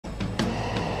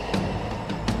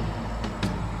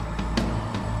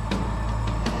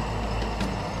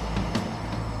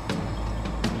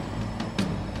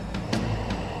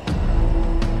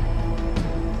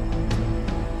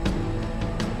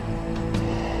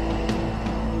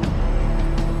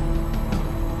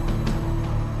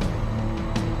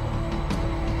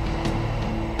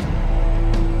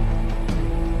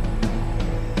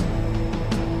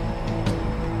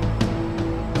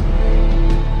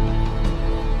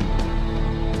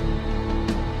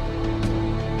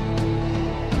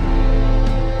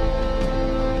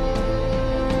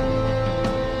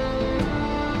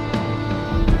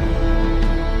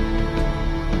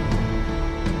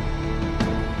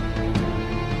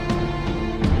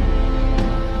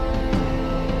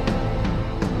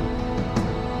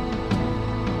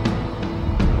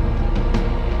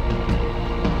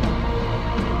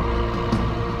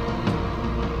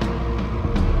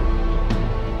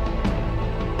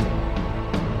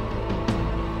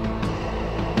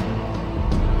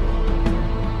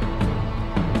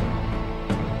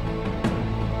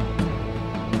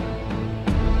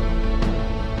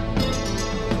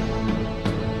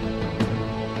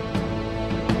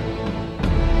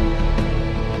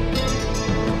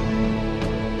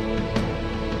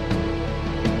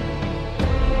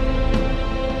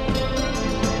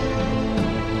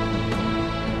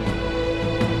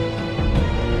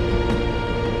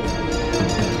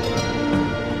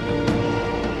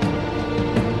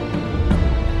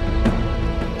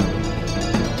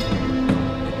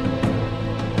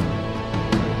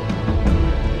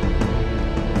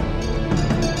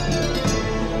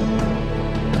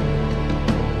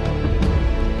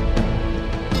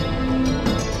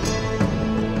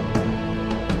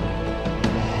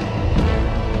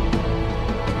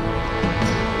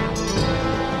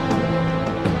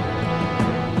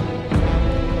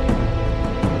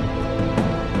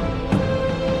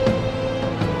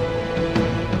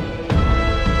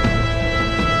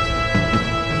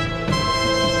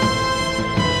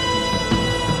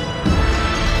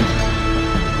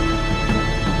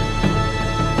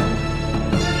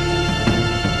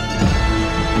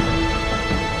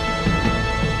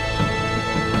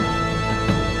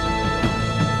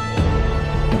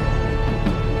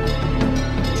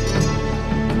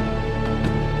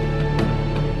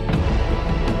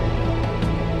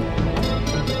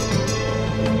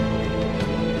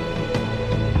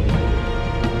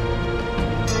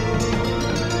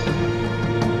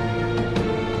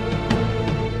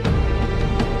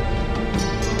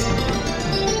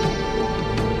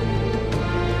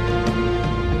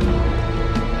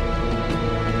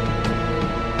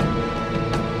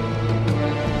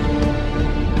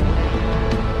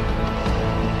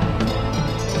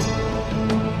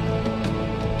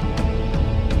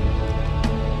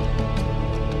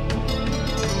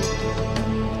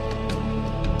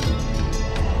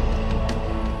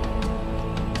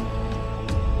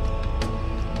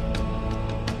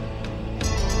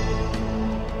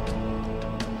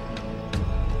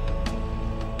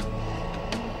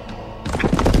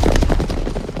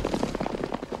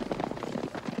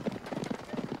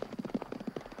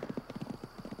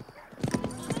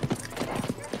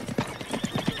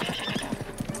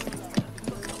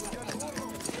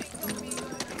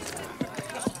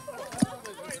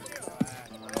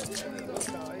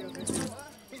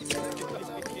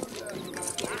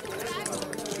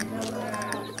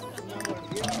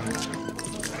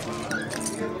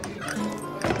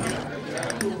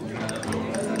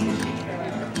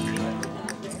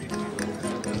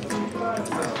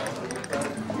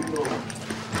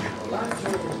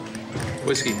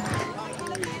Whiskey.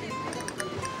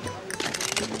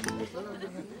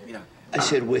 I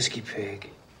said whiskey, pig.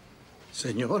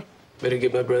 Senor? Better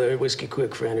get my brother whiskey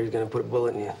quick, friend, or he's gonna put a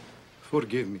bullet in you.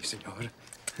 Forgive me, senor.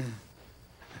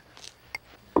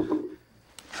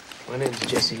 My name's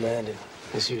Jesse Landon.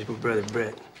 This here's my brother,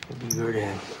 Brett. Have you heard of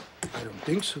him? I don't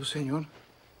think so, senor.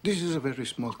 This is a very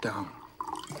small town.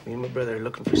 Me and my brother are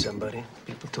looking for somebody.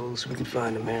 People told us we could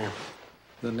find him here.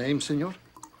 The name, senor?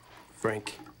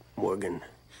 Frank Morgan.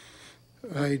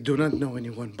 I do not know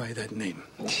anyone by that name.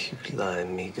 You lie,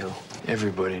 amigo.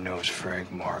 Everybody knows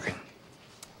Frank Morgan.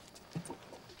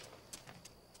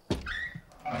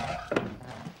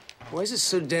 Why is it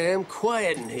so damn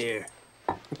quiet in here?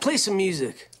 Play some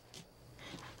music.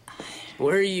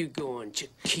 Where are you going,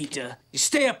 Chiquita? You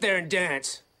stay up there and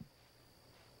dance.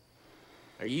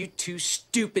 Are you too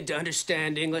stupid to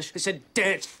understand English? I said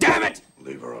dance, damn it!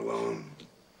 Leave her alone.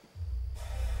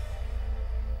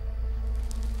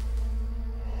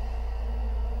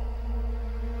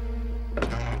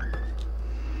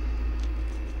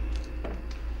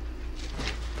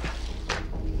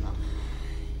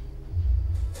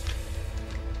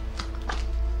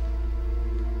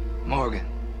 Morgan,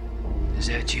 is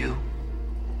that you?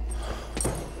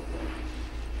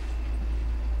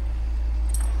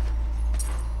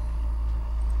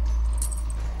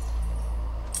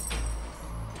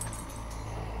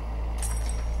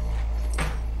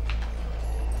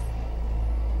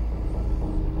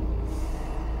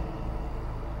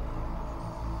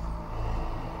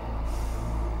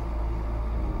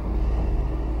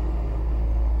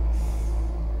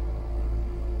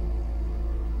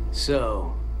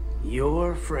 So,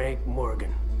 you're Frank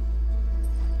Morgan.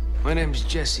 My name's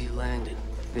Jesse Langdon.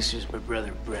 This is my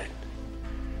brother, Brett.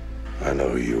 I know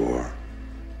who you are.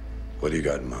 What do you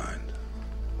got in mind?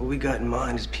 What we got in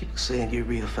mind is people saying you're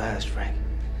real fast, Frank.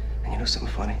 And you know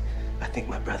something funny? I think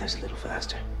my brother's a little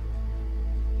faster.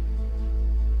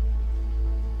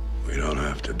 We don't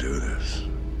have to do this.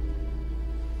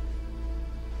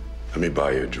 Let me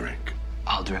buy you a drink.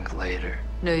 I'll drink later.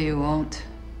 No, you won't.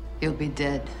 You'll be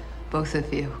dead, both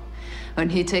of you. When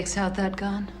he takes out that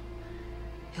gun,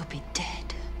 you'll be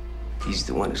dead. He's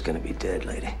the one who's gonna be dead,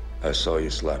 lady. I saw you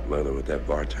slap leather with that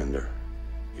bartender.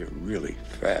 You're really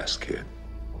fast, kid.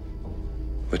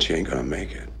 But you ain't gonna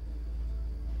make it.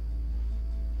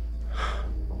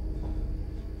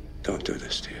 Don't do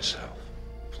this to yourself,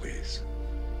 please.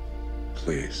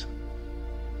 Please.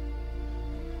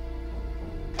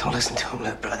 Don't listen to him,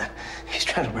 little brother. He's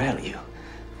trying to rally you.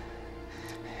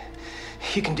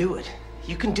 You can do it.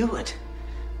 You can do it.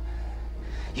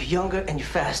 You're younger and you're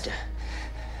faster.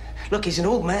 Look, he's an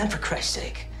old man, for Christ's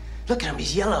sake. Look at him,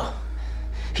 he's yellow.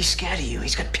 He's scared of you.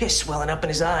 He's got piss swelling up in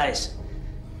his eyes.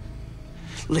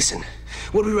 Listen,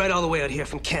 what did we ride all the way out here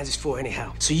from Kansas for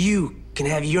anyhow? So you can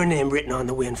have your name written on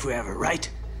the wind forever, right?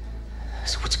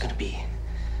 So what's it gonna be?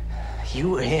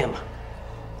 You or him?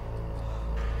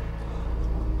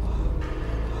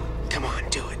 Come on,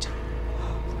 do it.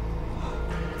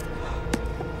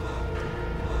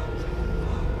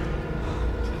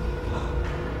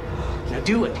 Now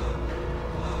do it.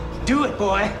 Do it,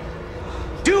 boy.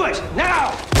 Do it,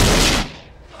 now!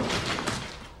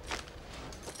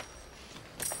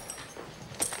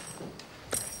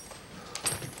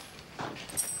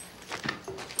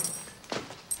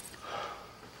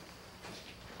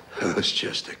 I was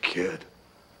just a kid.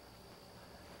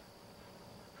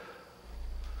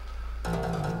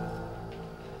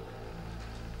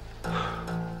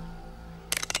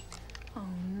 Oh,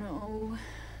 no.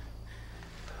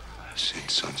 I've seen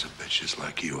sons of bitches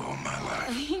like you all my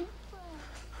life.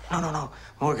 No.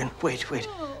 Morgan, wait.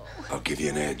 I'll give you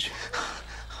an edge.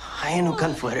 I ain't no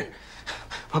gunfighter.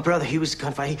 My brother, he was a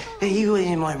gunfighter. He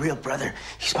ain't my real brother.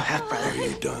 He's my half-brother. Are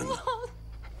you done?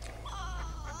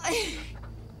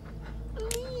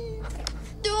 Please,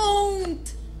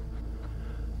 don't.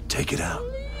 Take it out.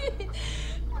 Please.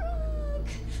 Frank.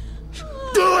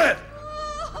 Do it!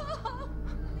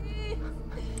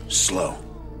 Please. Slow.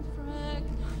 Frank.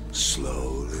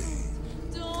 Slowly.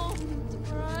 Don't,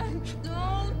 Frank.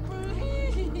 Don't,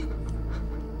 please.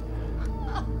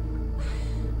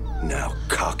 Now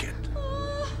cock it.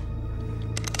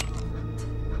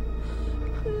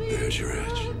 There's your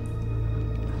edge.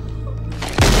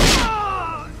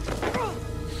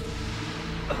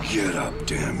 Get up,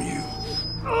 damn you.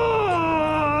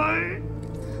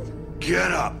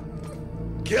 Get up.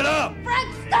 Get up.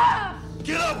 Frank, stop!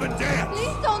 Get up and dance.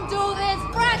 Please don't do this.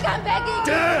 Frank, I'm begging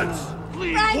Dance.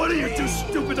 you. Frank, What are you too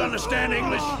stupid to understand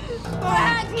English?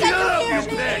 Frank, Get can up, you you hear me?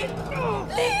 pig.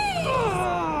 Please.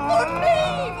 Por mí,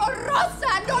 por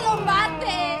Rosa, no lo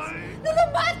mates. No lo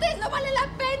mates, no vale la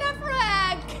pena,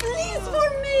 Frank. Please, for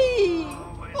me.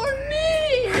 For me.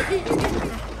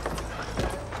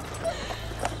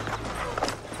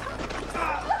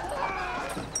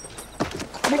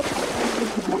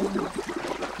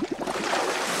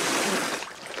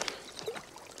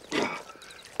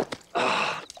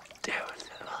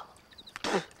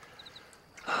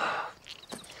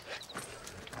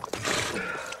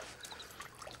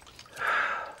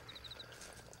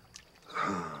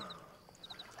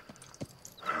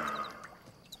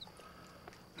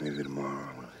 Maybe tomorrow,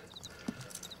 when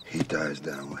heat dies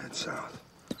down, we'll head south.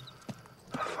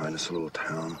 Find us a little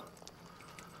town.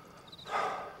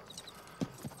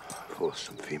 Full of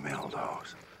some female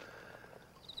dogs.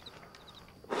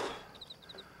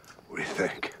 What do you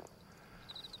think?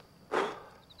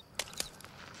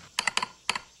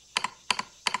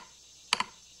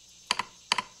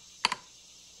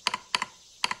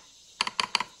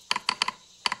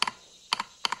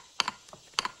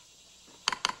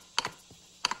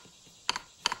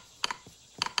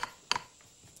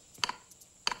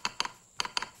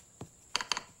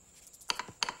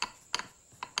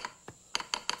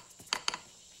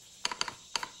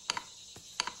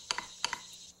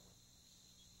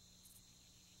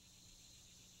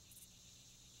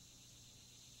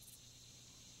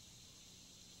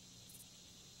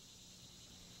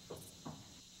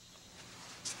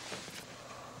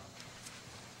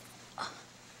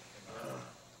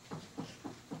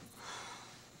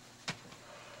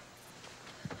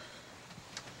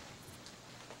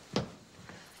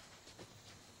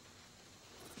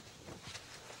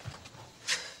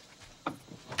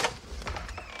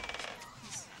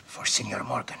 For Senor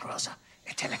Morgan, Rosa,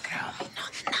 a telegram.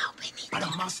 Not now, Benito. But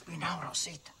it must be now,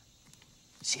 Rosita.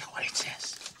 See what it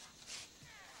says.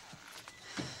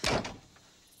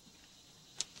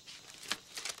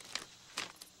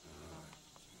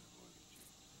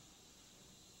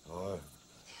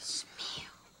 Dios mío.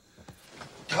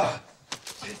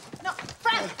 No,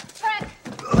 Frank,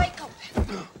 wake up.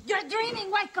 You're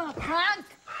dreaming, wake up, Frank.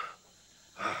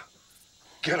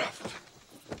 Get up.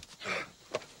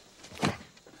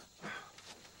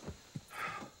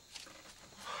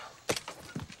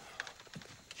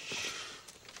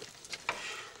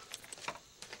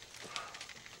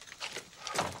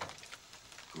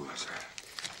 Who was that?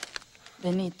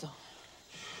 Benito.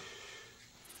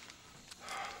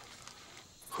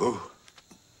 Who?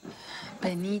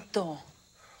 Benito.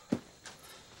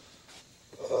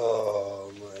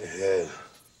 Oh, my head.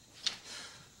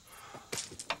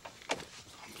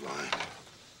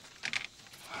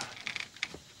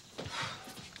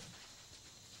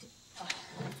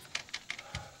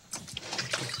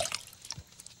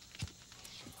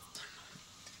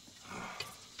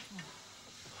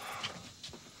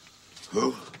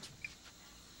 Who?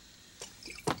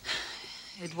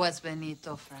 It was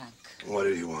Benito, Frank. What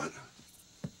did he want?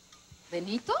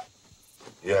 Benito?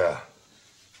 Yeah.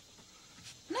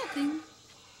 Nothing.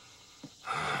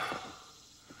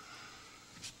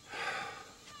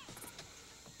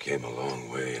 Came a long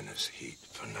way in this heat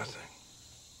for nothing.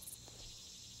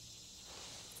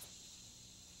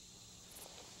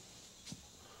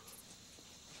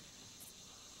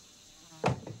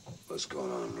 What's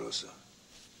going on, Rosa?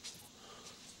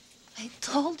 I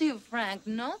told you, Frank,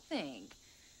 nothing.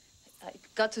 I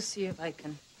got to see if I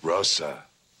can... Rosa.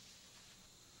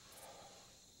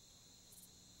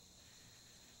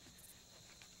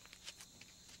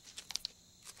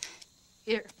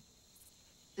 Here.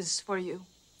 This is for you.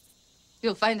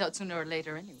 You'll find out sooner or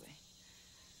later anyway.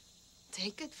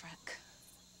 Take it, Frank.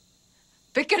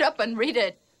 Pick it up and read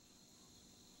it.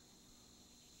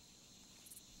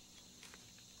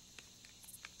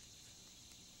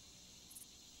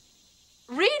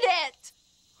 Read it!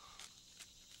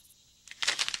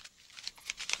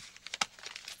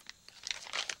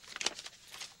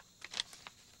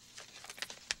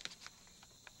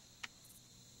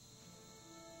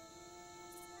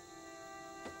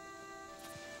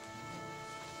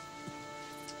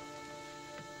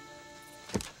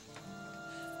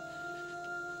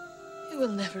 You will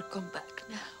never come back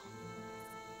now.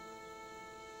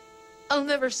 I'll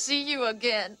never see you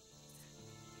again.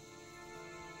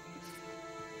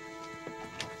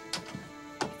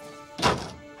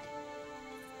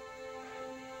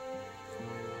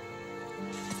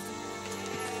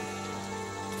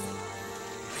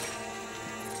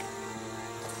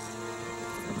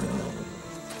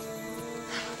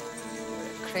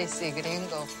 Crazy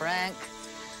gringo, Frank.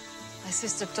 My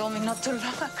sister told me not to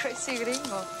love a crazy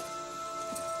gringo.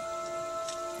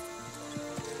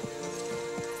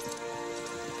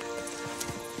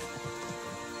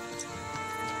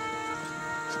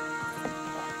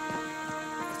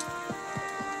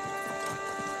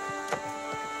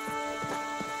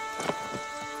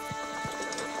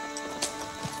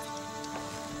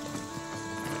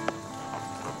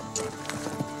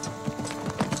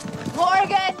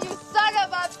 Morgan, you son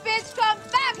of a bitch, come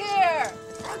back here!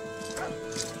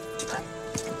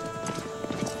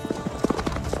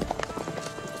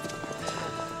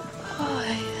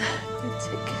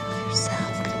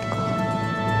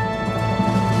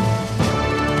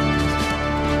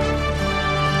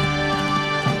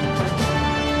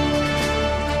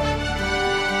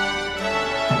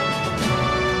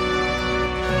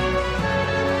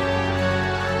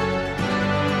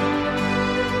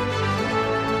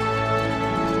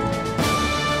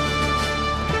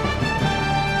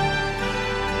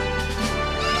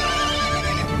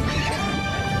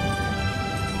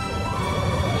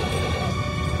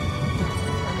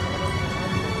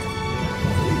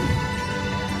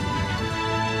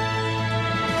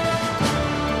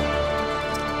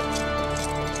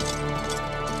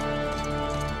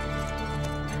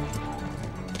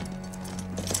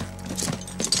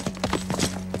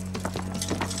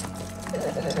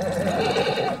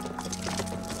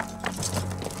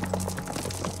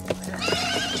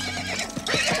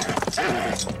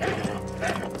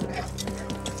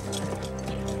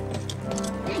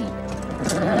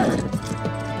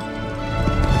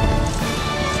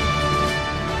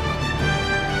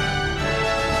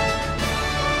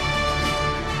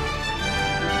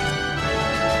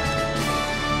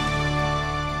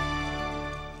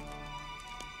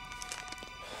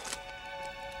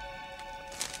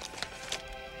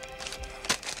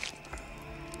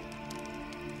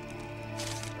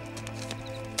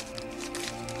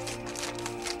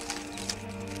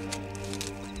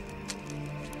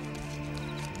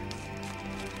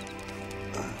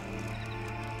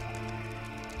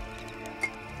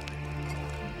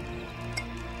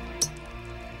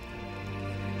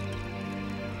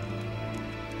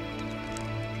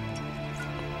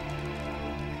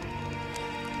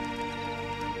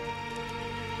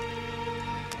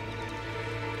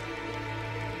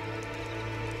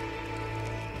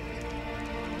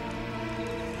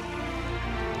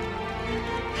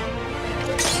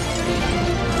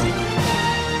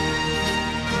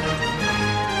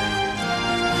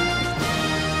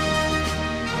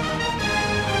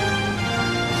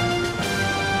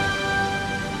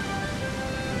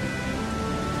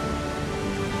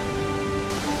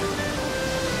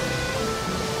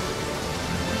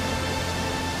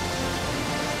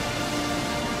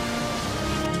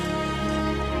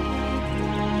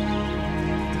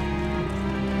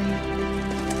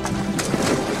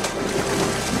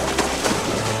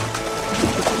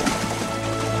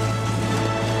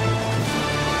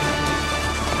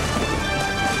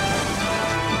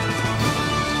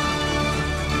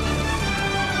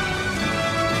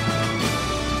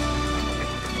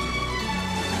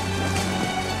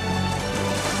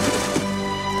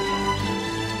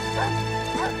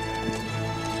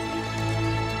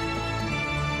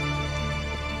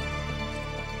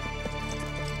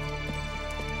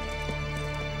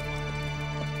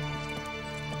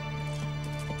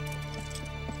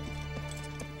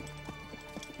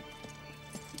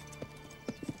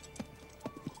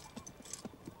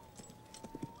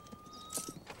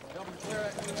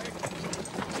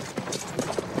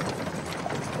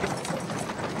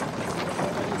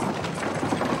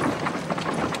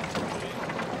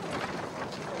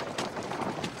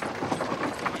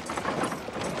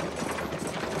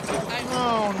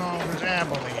 No, it was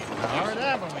Abilene, Howard.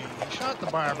 Abilene. He shot the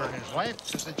barber and his wife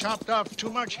because they chopped off too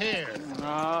much hair.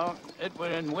 No, it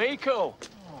was in Waco.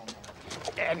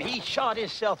 And he shot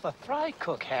himself a fry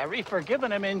cook, Harry, for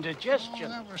giving him indigestion. Oh,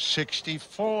 that was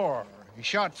 64. He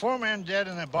shot 4 men dead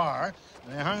in a bar,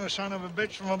 and they hung the son of a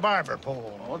bitch from a barber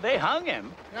pole. Oh, they hung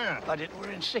him? Yeah. But it were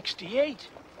in 68.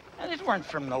 And it weren't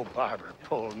from no barber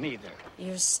pole, neither.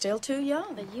 You're still too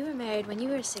young. But you were married when you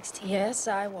were 16. Yes,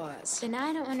 I was. Then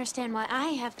I don't understand why I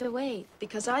have to wait.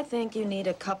 Because I think you need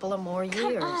a couple of more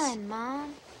years. Come on,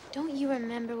 Mom. Don't you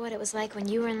remember what it was like when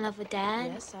you were in love with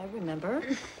Dad? Yes, I remember.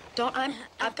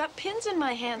 I've got pins in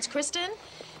my hands, Kristen.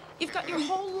 You've got your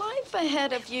whole life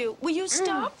ahead of you. Will you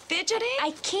stop fidgeting?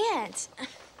 I can't.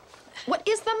 What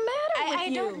is the matter with I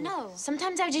you? don't know.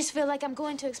 Sometimes I just feel like I'm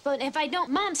going to explode. And if I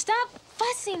don't, Mom, stop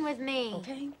fussing with me.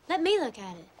 Okay. Let me look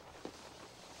at it.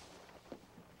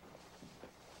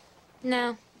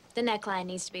 No, the neckline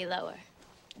needs to be lower.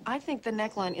 I think the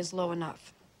neckline is low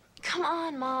enough. Come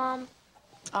on, Mom.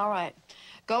 All right.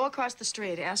 Go across the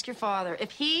street. Ask your father.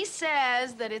 If he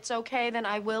says that it's okay, then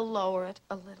I will lower it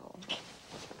a little.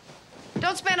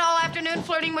 Don't spend all afternoon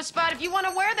flirting with Spud. If you want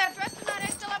to wear that dress tonight, I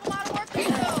still have a lot of work to do.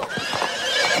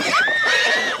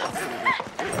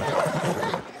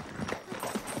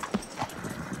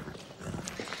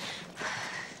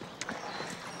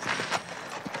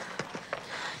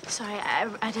 Sorry,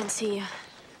 I didn't see you.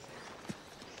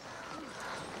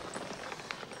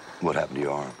 What happened to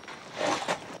your arm?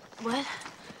 What?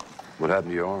 What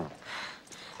happened to your arm?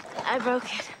 I broke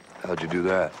it. How'd you do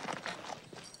that?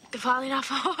 Falling off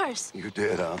a horse. You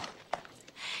did, huh?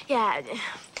 Yeah,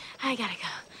 I gotta go.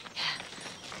 Yeah.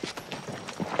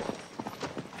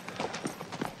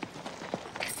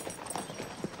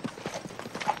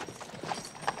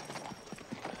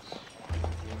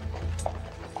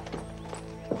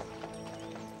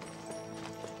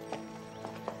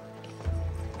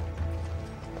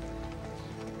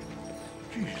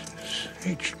 Jesus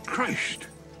H. Christ.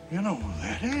 You know who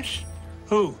that is?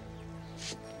 Who?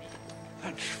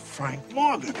 That's Frank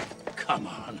Morgan. Come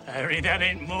on, Harry, that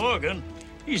ain't Morgan.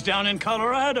 He's down in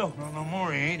Colorado. No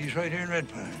more he ain't. He's right here in Red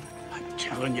Pine. I'm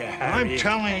telling you, Harry. I'm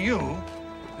telling you,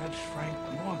 that's Frank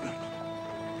Morgan.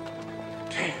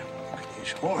 Damn, look at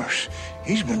his horse.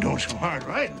 He's been doing some hard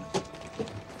riding.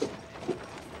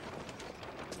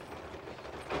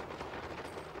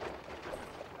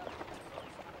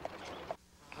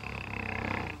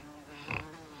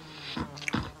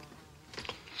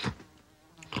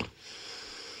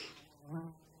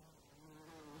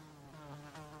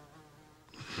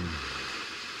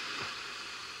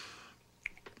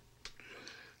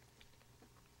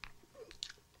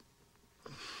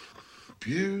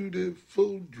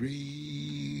 Beautiful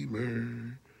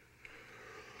dreamer.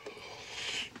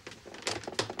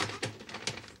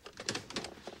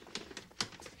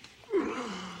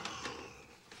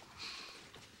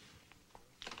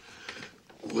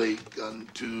 Wake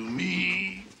unto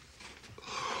me,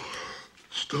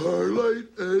 starlight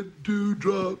and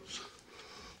dewdrops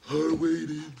are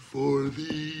waiting for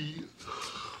thee.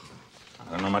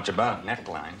 I don't know much about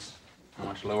necklines. How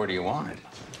much lower do you want it?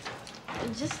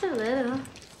 Just a little.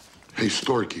 Hey,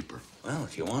 storekeeper. Well,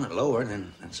 if you want it lower,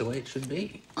 then that's the way it should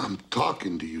be. I'm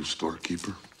talking to you,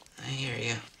 storekeeper. I hear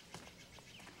you.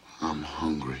 I'm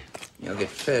hungry. You'll get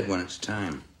fed when it's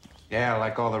time. Yeah,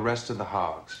 like all the rest of the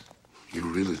hogs. You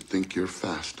really think you're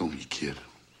fast, don't you, kid?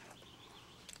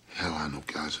 Hell, I know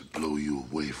guys that blow you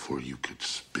away before you could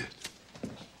spit.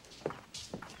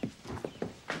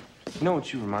 You know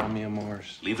what you remind me of,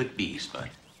 Morris? Leave it be, Spud.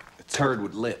 A turd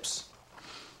with lips.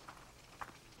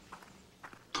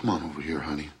 Come on over here,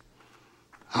 honey.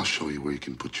 I'll show you where you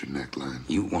can put your neckline.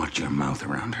 You watch your mouth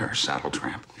around her, saddle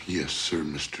tramp. Yes, sir,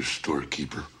 Mr.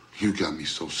 Storekeeper. You got me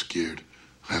so scared,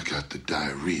 I got the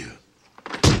diarrhea.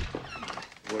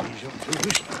 What he's up to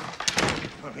this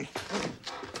time.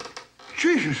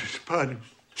 Jesus, Spud.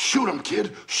 Shoot him,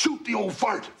 kid. Shoot the old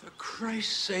fart. For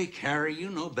Christ's sake, Harry, you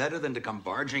know better than to come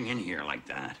barging in here like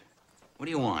that. What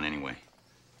do you want, anyway?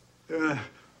 Yeah.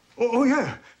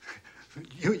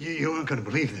 You aren't going to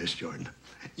believe this, Jordan.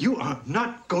 You are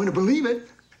not going to believe it.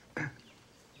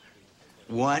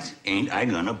 What ain't I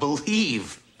gonna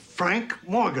believe? Frank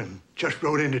Morgan just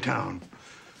rode into town.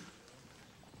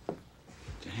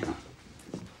 Damn.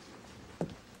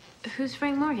 Who's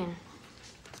Frank Morgan?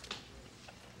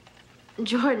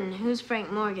 Jordan, who's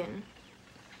Frank Morgan?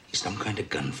 He's some kind of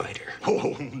gunfighter.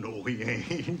 Oh, no, he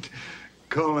ain't.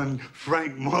 Calling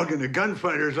Frank Morgan a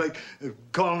gunfighter is like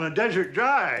calling a desert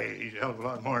dry. He's a hell of a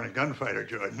lot more than a gunfighter,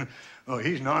 Jordan. Oh,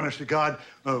 he's an honest-to-God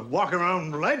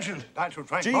walk-around legend. That's what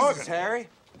Frank Morgan is. Jesus, Harry.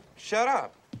 Shut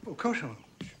up. Oh, of course I won't.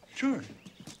 Sure.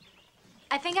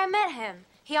 I think I met him.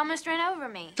 He almost ran over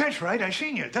me. That's right, I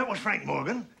seen you. That was Frank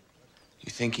Morgan. You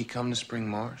think he come to Spring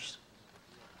Mars?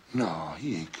 No,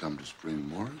 he ain't come to Spring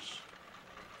Morris.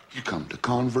 He come to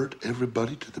convert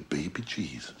everybody to the baby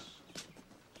Jesus.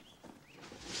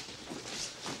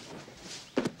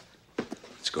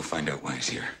 Let's go find out why he's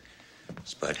here.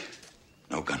 Spud,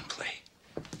 no gunplay.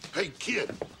 Hey, kid,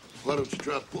 why don't you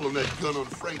try pulling that gun on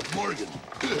Frank Morgan?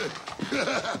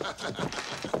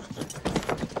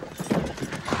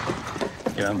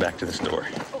 Get on back to the store.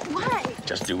 Why?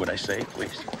 Just do what I say,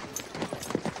 please.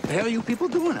 What the hell are you people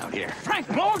doing out here? Frank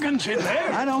Morgan's in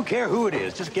there. I don't care who it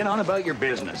is. Just get on about your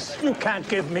business. You can't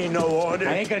give me no order.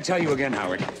 I ain't gonna tell you again,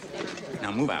 Howard.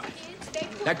 Now move out.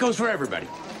 That goes for everybody.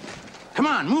 Come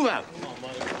on, move out.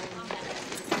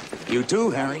 You too,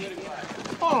 Harry.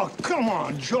 Oh, come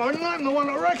on, Jordan. I'm the one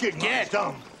that recognized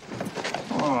him.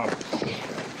 Oh.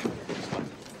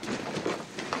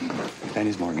 That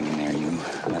is Morgan in there. You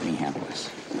let me handle this.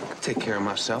 Take care of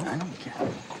myself. I don't care.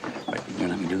 But you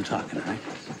let me do the talking, all right?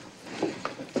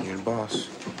 You're the boss.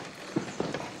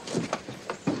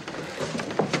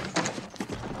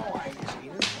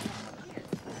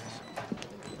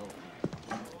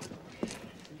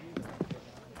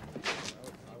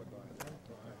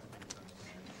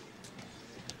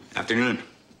 Afternoon.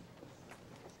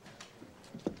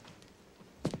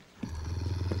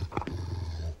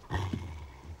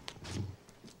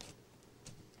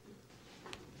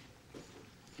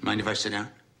 Mind if I sit down?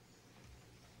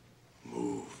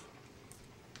 Move.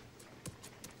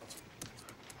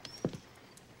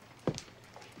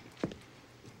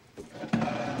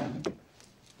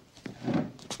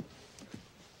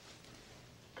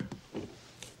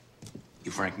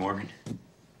 You Frank Morgan?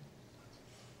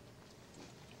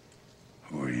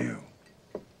 Who are you?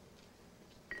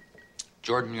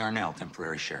 Jordan Yarnell,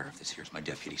 temporary sheriff. This here's my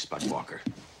deputy, Spud Walker.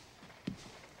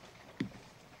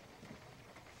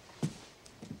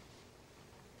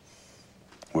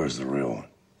 Where's the real one?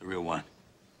 The real one.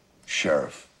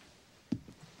 Sheriff.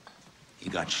 He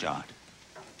got shot.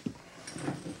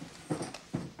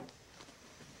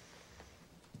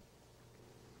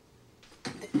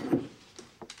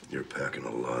 You're packing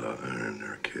a lot of iron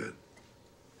there, kid.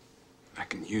 I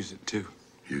can use it, too.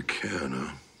 You can,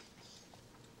 huh?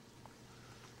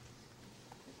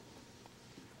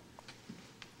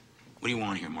 What do you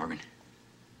want here, Morgan?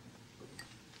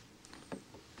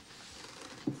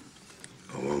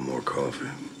 I want more coffee.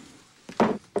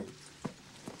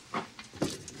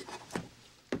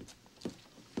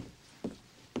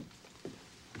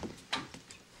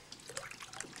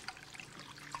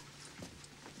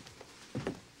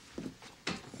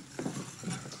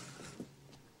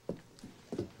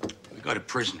 We got a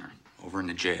prisoner over in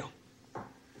the jail.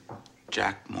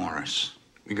 Jack Morris.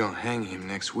 We gonna hang him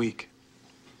next week.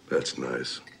 That's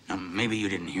nice. Now, maybe you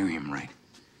didn't hear him right.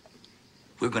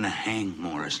 We're gonna hang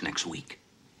Morris next week.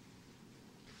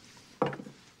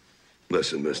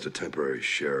 Listen, Mr. Temporary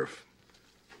Sheriff,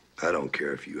 I don't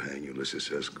care if you hang Ulysses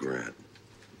S. Grant.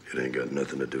 It ain't got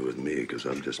nothing to do with me, because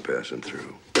I'm just passing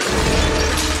through.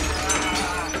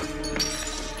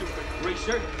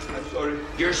 Greaser? I'm sorry.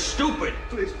 You're stupid.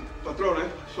 Please,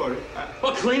 Patrone, sorry.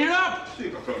 Well, clean it up! Si,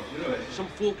 Patrone, you know that. Some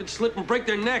fool could slip and break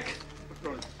their neck.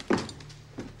 Patrone.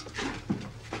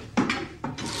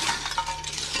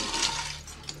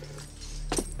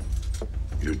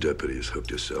 Your deputy has hooked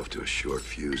yourself to a short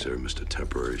fuse there, Mr.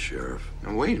 Temporary Sheriff.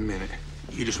 Now, wait a minute.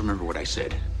 You just remember what I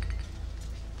said.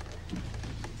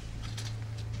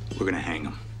 We're gonna hang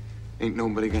him. Ain't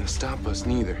nobody gonna stop us,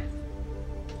 neither.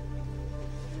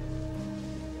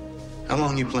 How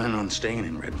long you planning on staying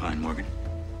in Red Pine, Morgan?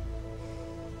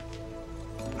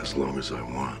 As long as I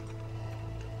want.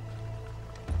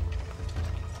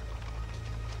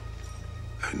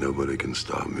 And nobody can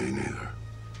stop me, neither.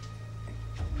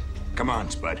 Come on,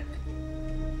 Spud.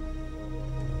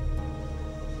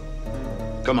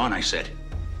 Come on, I said.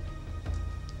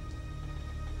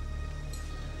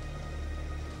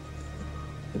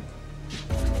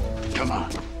 Come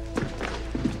on.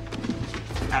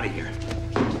 Out of here.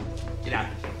 Get out.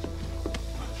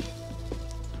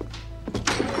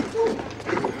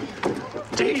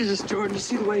 Jesus, Jordan, you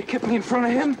see the way he kept me in front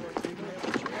of him?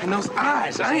 And those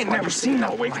eyes, I ain't never seen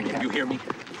that away from him. You hear me?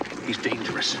 He's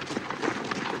dangerous.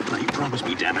 Now, you promise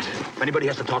me, damn it. If anybody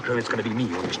has to talk to him, it's gonna be me,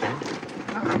 you understand?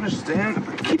 I understand.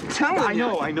 I keep telling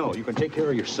you. I know. You can take care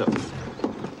of yourself.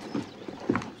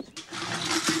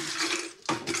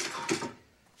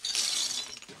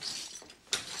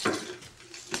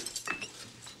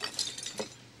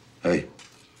 Hey.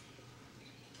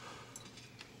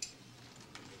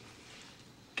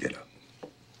 Get up.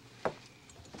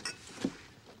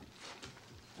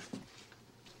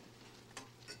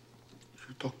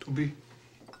 talk to me?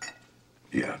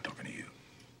 Yeah, I'm talking to you.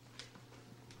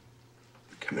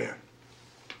 Come here.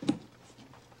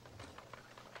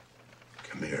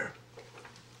 Come here.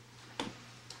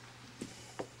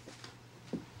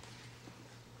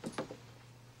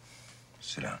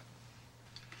 Sit down.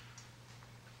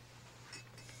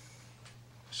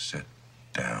 Sit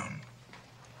down.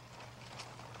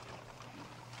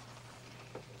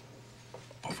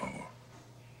 Por favor.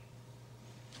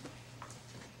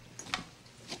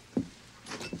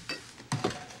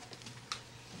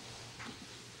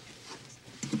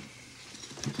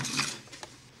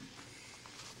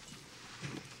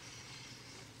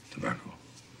 Tobacco.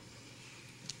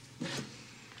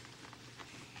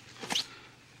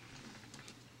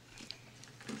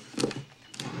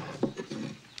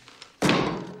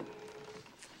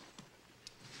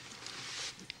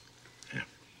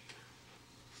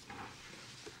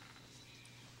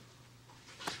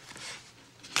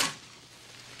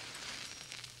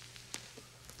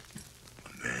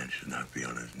 Should not be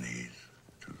on his knees.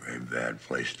 It's a very bad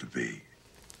place to be.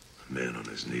 A man on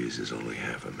his knees is only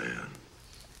half a man.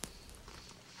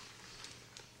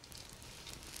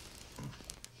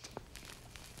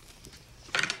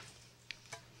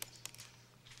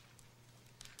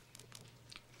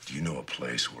 Do you know a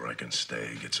place where I can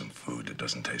stay, get some food that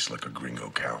doesn't taste like a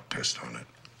gringo cow pissed on it?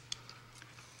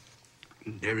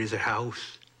 There is a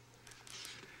house,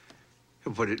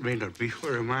 but it may not be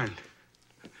for a man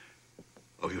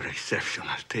of your exceptional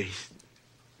taste.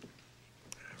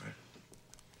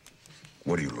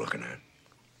 What are you looking at?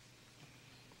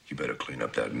 You better clean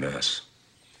up that mess,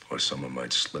 or someone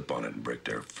might slip on it and break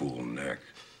their fool neck.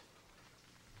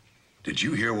 Did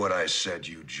you hear what I said,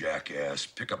 you jackass?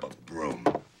 Pick up a broom.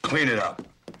 Clean it up.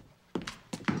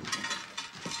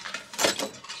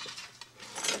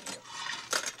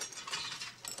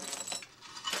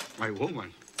 My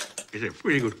woman is a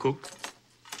pretty good cook.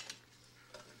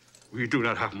 We do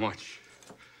not have much,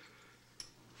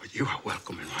 but you are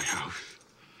welcome in my house.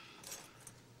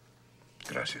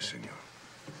 Gracias, senor.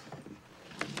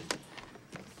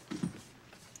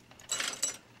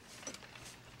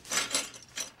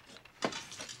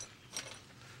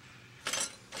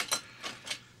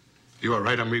 You are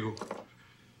right, amigo.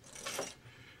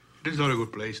 This is not a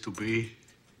good place to be.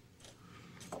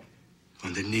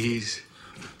 On the knees.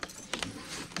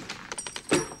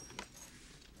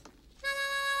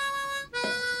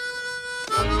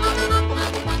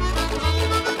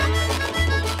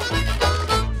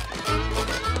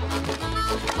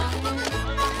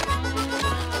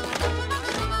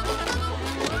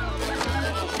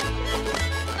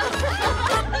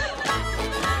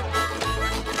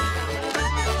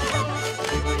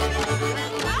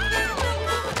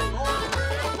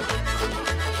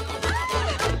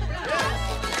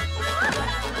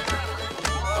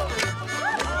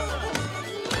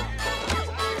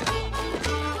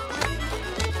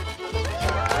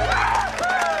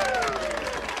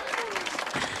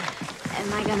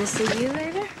 Am I gonna see you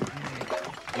later?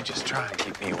 You just try and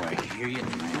keep me away. I hear you,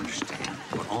 and I understand.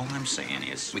 But all I'm saying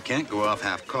is, we can't go off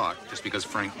half-cocked just because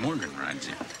Frank Morgan rides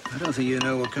in. I don't think you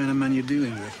know what kind of man you're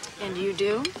dealing with. And you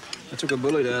do? I took a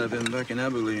bullet out of him back in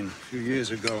Abilene a few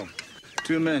years ago.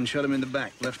 2 men shot him in the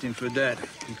back, left him for dead.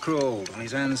 He crawled on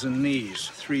his hands and knees,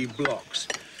 3 blocks,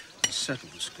 and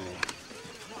settled the score.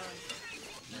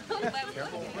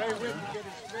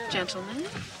 Gentlemen?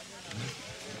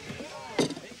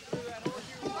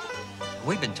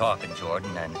 We've been talking,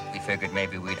 Jordan, and we figured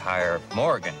maybe we'd hire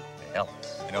Morgan to help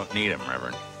us. We don't need him,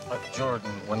 Reverend. Jordan,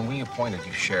 when we appointed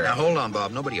you sheriff... Now, hold on,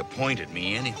 Bob. Nobody appointed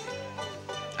me anything.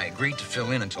 I agreed to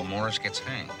fill in until Morris gets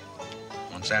hanged.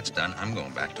 Once that's done, I'm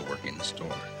going back to work in the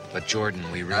store. But, Jordan,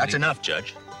 we really... Now, that's enough,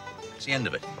 Judge. It's the end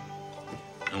of it.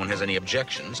 No one has any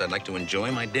objections. I'd like to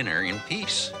enjoy my dinner in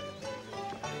peace.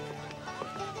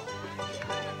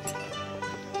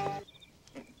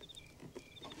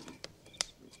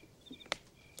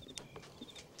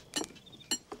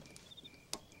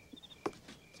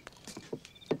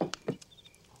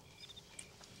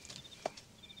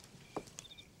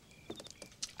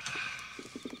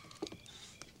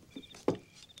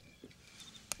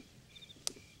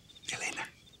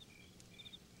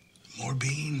 More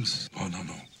beans? Oh, no.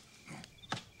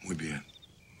 Muy bien.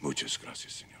 Muchas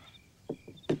gracias, señora.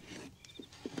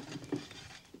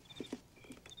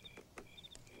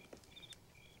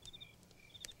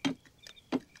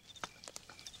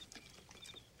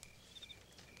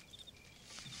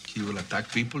 He will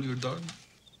attack people, your dog?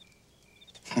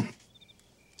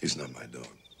 He's not my dog.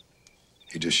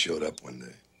 He just showed up one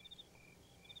day.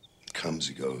 He comes,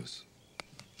 he goes.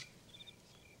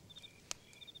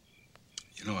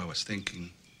 You know, I was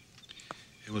thinking,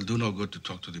 It will do no good to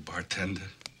talk to the bartender.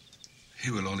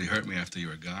 He will only hurt me after you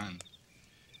are gone.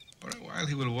 For a while,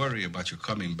 he will worry about you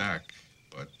coming back,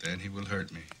 but then he will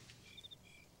hurt me.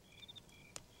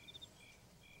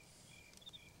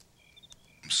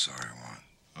 I'm sorry, Juan.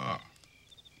 Oh,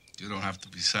 you don't have to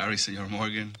be sorry, Senor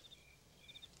Morgan.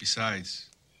 Besides,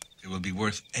 it will be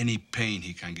worth any pain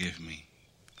he can give me.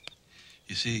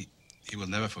 You see, he will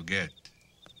never forget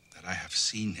that I have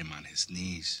seen him on his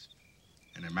knees.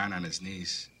 And a man on his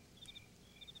knees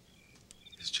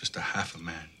is just a half a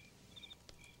man.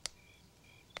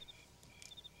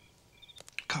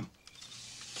 Come.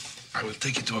 I will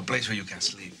take you to a place where you can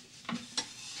sleep.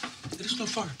 It is not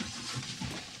far.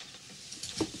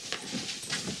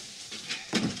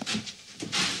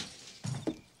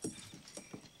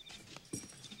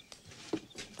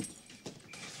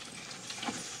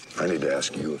 I need to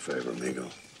ask you a favor, amigo.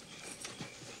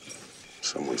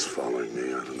 Someone's following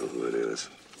me. I don't know who it is.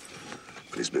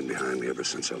 But he's been behind me ever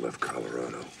since I left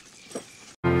Colorado.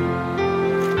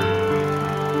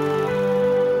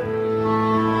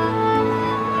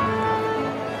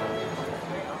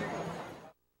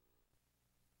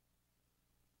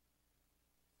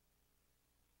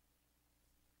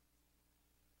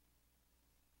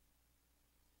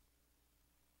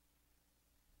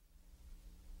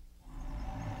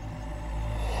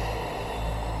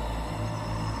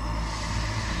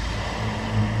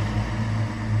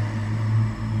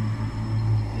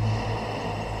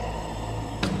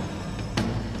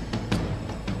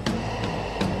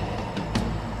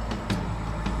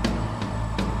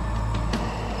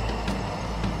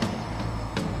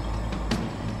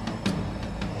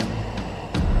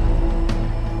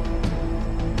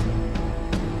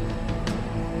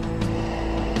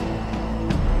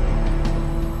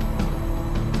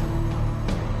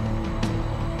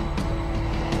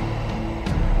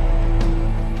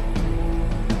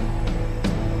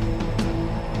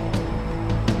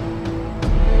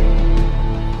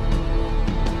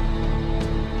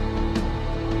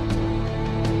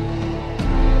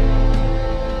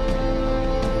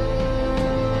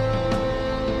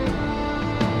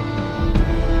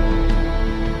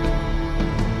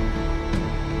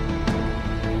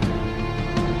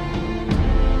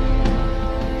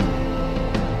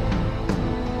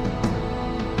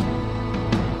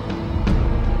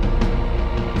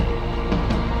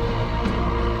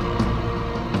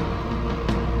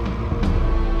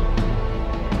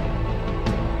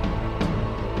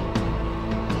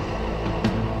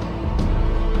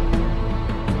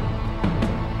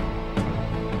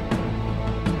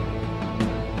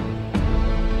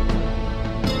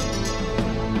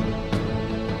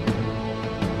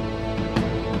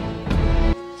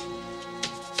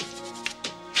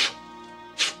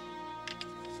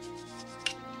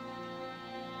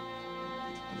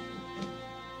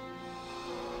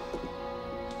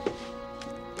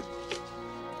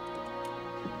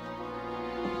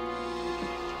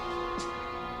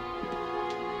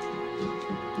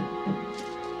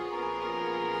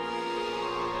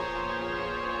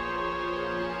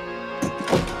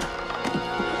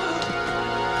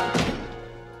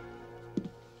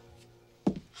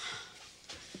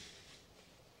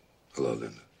 Hello,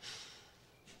 Linda.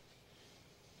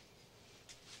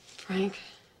 Frank?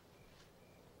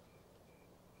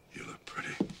 You look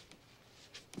pretty.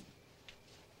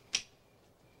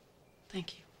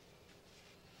 Thank you.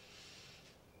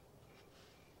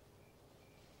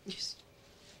 You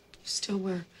still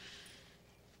wear...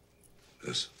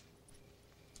 This?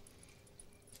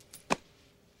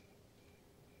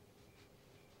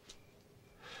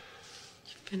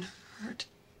 You've been hurt.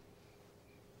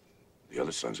 The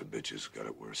other sons of bitches got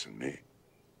it worse than me.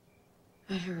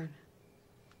 I heard.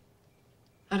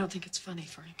 I don't think it's funny,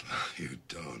 Frank. You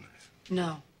don't.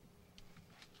 No.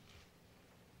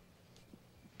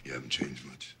 You haven't changed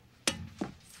much.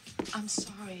 I'm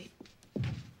sorry.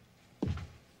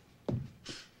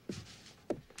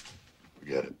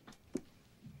 Forget it.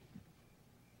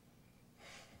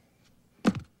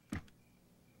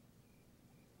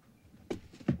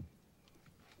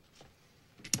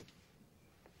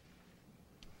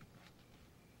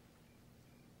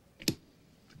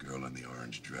 The girl in the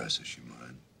orange dress, is she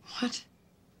mine? What?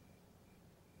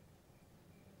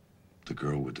 The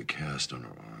girl with the cast on her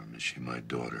arm, is she my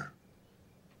daughter?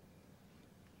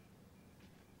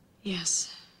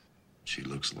 Yes. She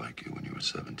looks like you when you were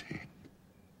 17.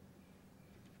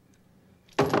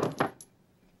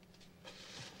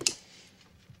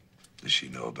 Does she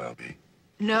know about me?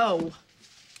 No.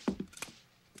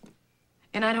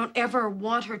 And I don't ever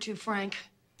want her to, Frank.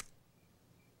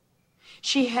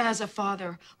 She has a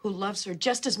father who loves her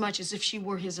just as much as if she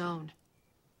were his own.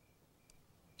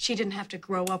 She didn't have to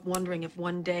grow up wondering if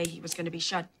one day he was going to be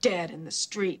shot dead in the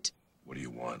street. What do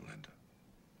you want,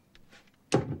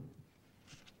 Linda?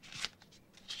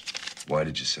 Why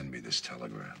did you send me this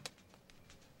telegram?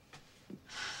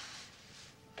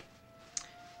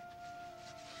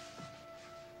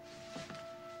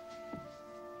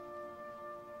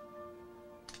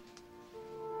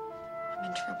 I'm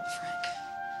in trouble, Frank.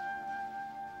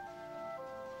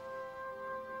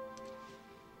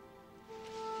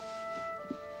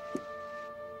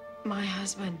 My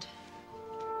husband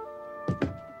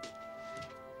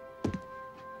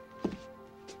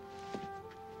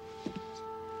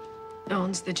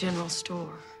owns the general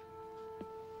store.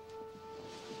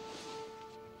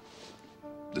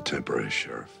 The temporary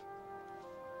sheriff.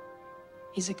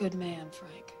 He's a good man,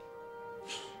 Frank.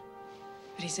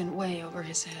 But he's in way over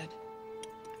his head.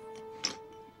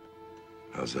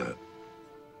 How's that?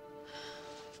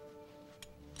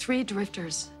 3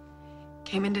 drifters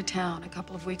came into town a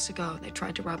couple of weeks ago. They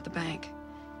tried to rob the bank.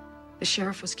 The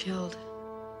sheriff was killed.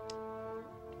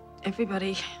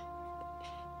 Everybody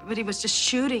was just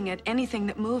shooting at anything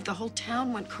that moved. The whole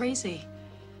town went crazy.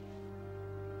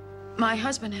 My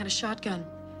husband had a shotgun.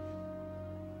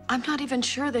 I'm not even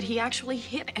sure that he actually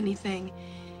hit anything.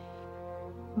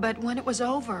 But when it was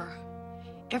over,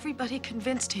 everybody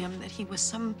convinced him that he was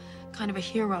some kind of a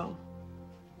hero.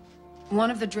 One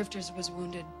of the drifters was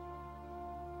wounded.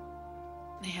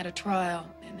 They had a trial,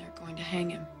 and they're going to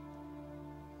hang him.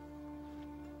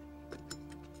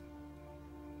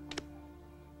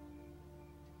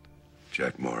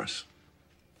 Jack Morris.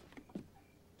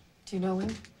 Do you know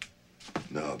him?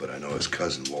 No, but I know his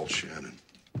cousin, Walt Shannon.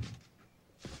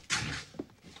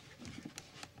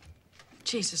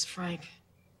 Jesus, Frank.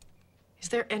 Is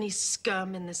there any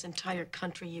scum in this entire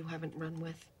country you haven't run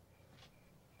with?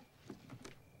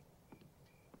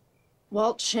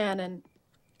 Walt Shannon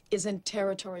is in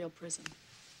territorial prison.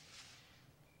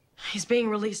 He's being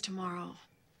released tomorrow.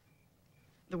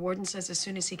 The warden says as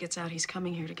soon as he gets out, he's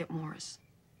coming here to get Morris.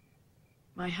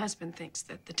 My husband thinks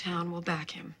that the town will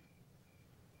back him.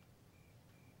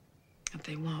 But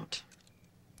they won't.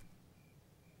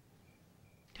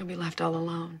 He'll be left all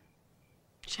alone.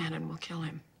 Shannon will kill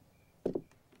him.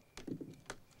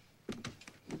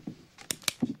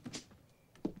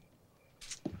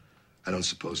 I don't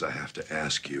suppose I have to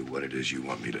ask you what it is you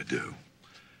want me to do.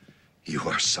 You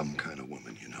are some kind of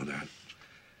woman, you know that?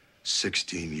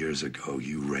 16 years ago,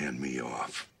 you ran me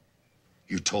off.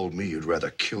 You told me you'd rather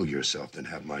kill yourself than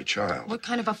have my child. What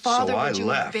kind of a father so would you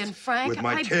left have been, Frank? with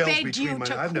my I tails begged between you my...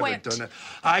 to I've never quit. done that.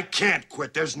 I can't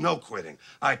quit. There's no quitting.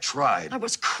 I tried. I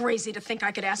was crazy to think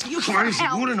I could ask you for Crazy?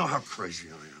 help. You want to know how crazy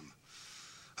I am?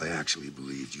 I actually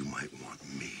believed you might want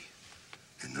me,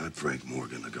 and not Frank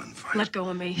Morgan, the gunfighter. Let go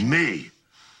of me. Me.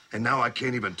 And now I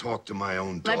can't even talk to my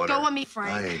own daughter. Let go of me,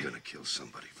 Frank. I ain't gonna kill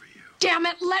somebody for you. Damn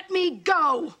it, let me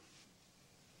go!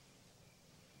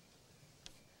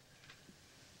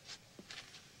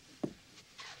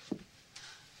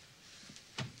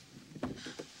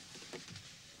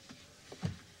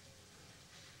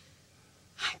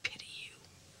 I pity you.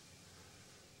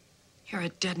 You're a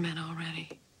dead man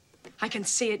already. I can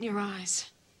see it in your eyes.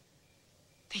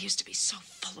 They used to be so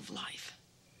full of life.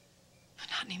 But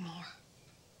not anymore.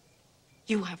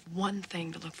 You have one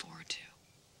thing to look forward to.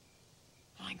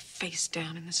 Lying face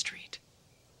down in the street.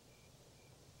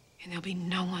 And there'll be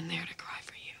no one there to cry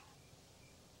for you.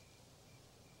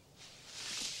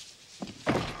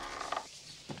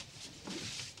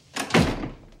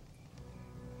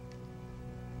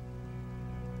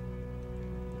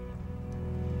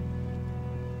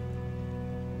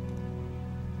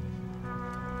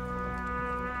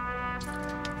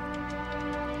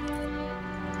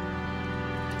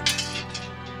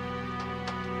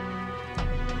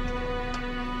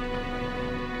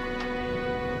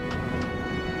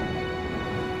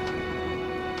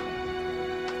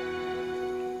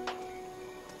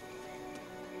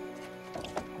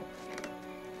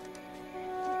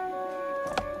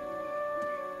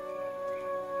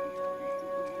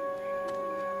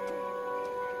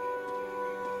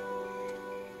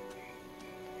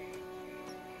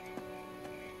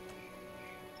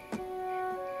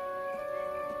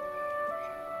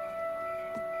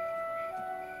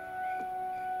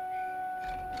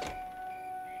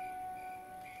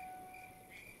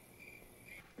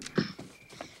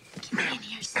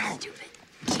 Stupid.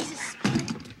 Jesus.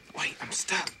 Wait, I'm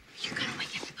stuck. You're gonna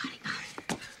wake everybody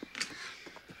up.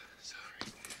 Sorry.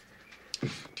 Do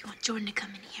you want Jordan to come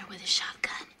in here with a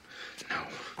shotgun? No.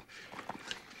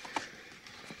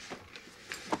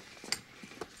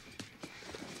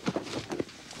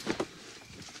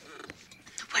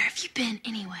 Where have you been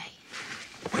anyway?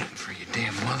 Waiting for for your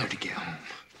damn mother to get home.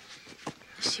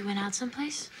 She went out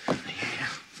someplace? Yeah.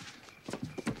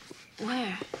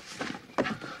 Where?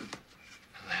 How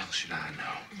the hell should I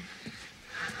know?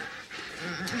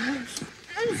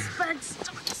 Spud,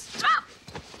 stop!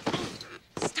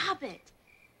 Stop it.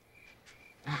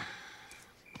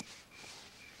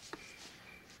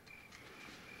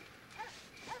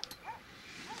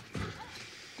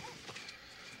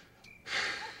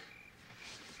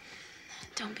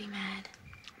 Don't be mad.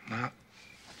 Not.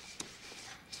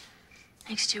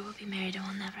 Next year we'll be married and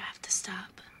we'll never have to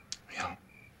stop. Yeah.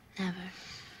 Never.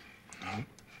 No.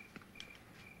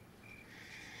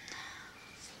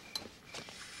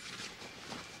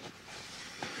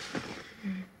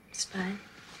 Spud.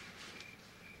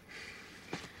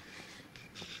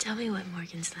 Tell me what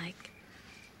Morgan's like.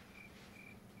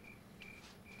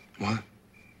 What?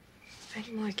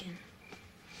 Frank Morgan.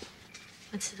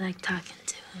 What's it like talking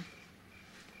to him?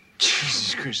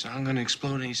 Jesus Christ, I'm gonna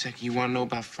explode any second. You wanna know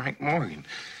about Frank Morgan?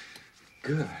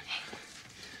 Good.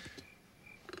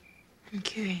 I'm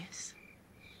curious.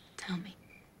 Tell me.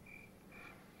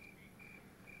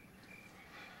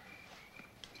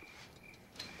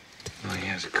 Well, he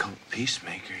has a cult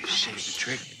peacemaker. He saved the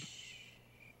trick.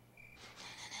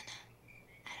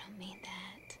 I don't mean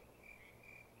that.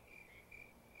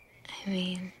 I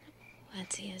mean, what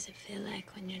does it feel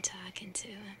like when you're talking to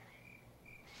him?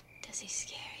 Does he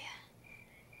scare you?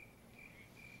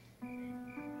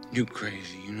 You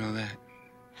crazy, you know that?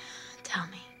 Tell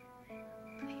me,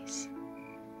 please.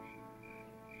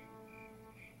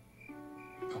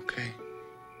 Okay.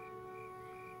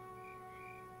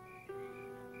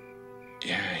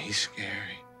 Yeah, he's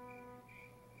scary.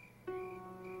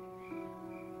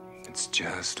 It's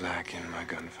just like in my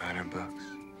gunfighter books.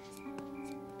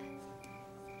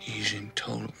 He's in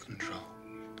total control.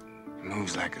 He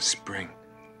moves like a spring.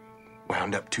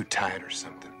 Wound up too tight or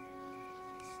something.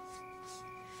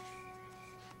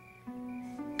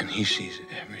 And he sees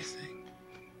everything.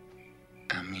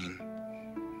 I mean,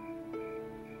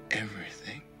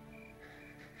 everything.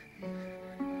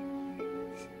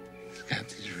 He's got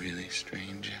these really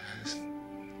strange eyes.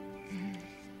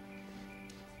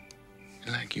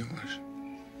 Like yours.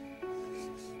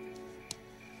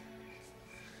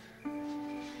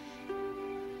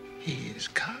 He is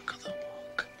cock of the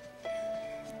walk.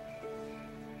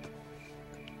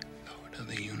 Lord of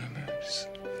the universe.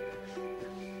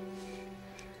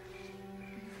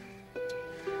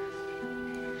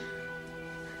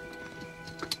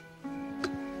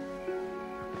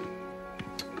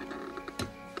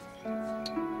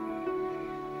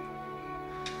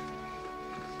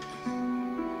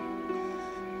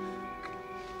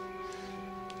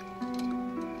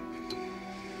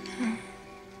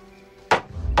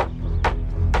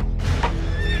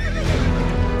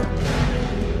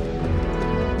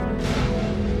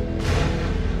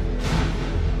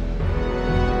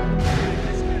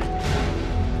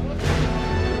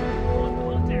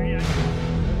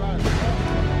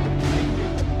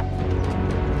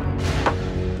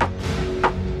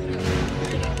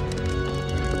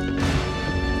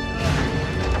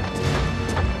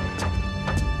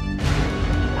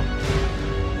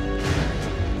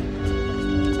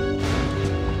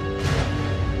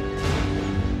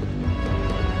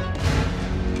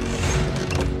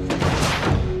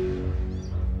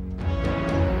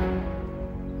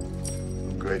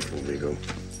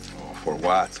 For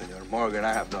what, Senor Morgan?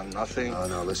 I have done nothing. No,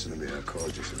 no, listen to me. I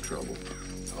caused you some trouble.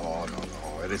 Oh,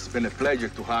 no. It has been a pleasure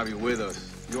to have you with us.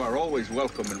 You are always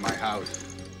welcome in my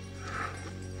house.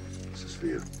 This is for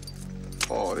you.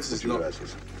 Oh, this is not...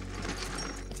 Gracias.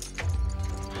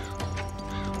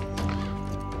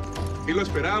 Y lo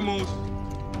esperamos.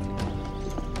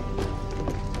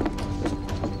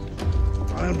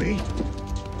 I'll be.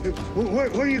 Where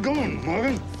are you going,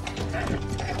 Morgan?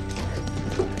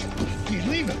 He's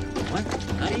leaving. What?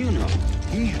 How do you know?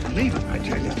 He's leaving, I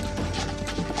tell you.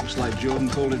 Looks like Jordan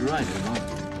called it right, huh?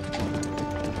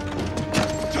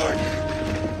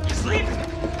 Jordan! He's leaving!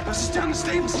 Bus is down the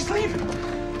stables. He's leaving.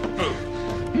 Who?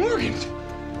 Morgan!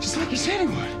 Just like he said he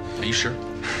would. Are you sure?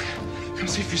 Come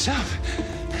see for yourself.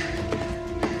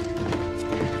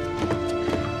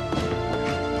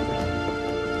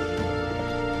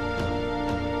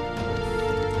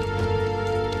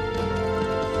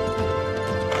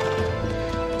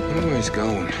 Where he's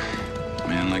going? A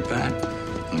man like that?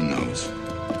 Who knows?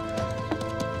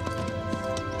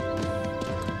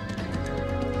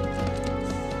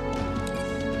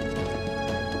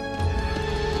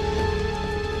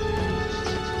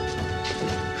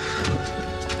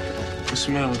 What's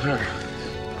the matter with her?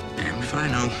 Damn if I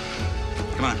know.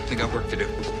 Come on, they got work to do.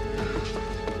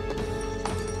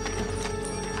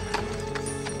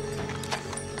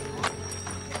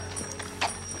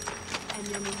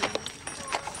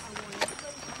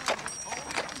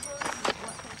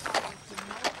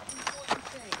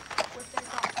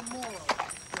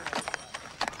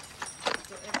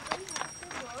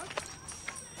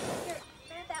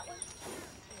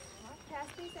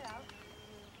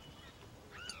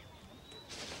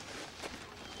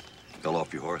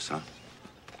 off your horse, huh?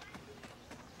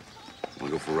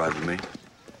 Wanna go for a ride with me?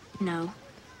 No,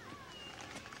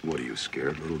 What, are you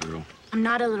scared, little girl? I'm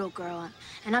not a little girl,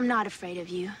 and I'm not afraid of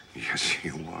you. Yes,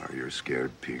 you are. You're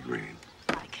scared, pea green.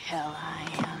 Like hell I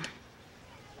am.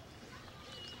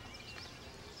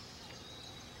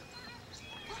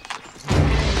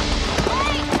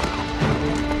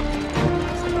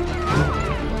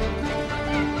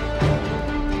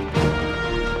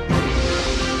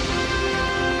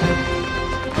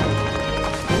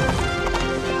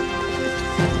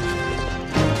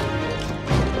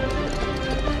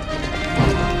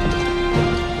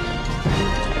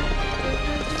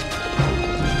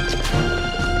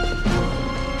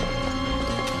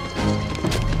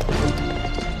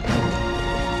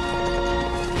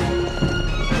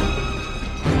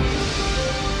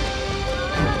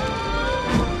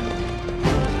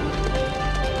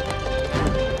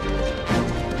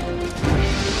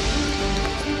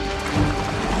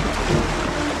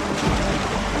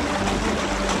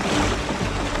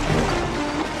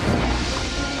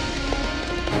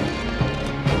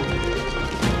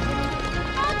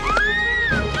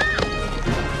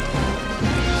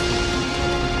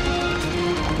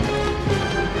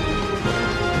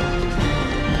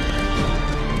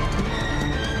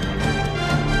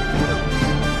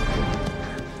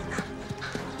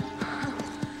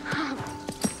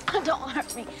 Don't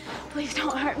hurt me. Please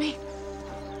don't hurt me.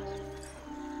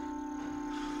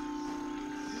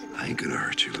 I ain't gonna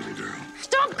hurt you, little girl.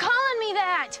 Stop calling me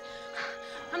that!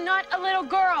 I'm not a little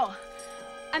girl.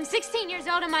 I'm 16 years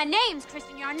old and my name's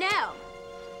Kristen Yarnell.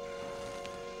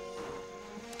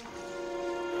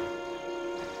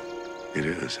 It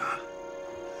is, huh?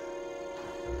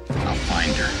 I'll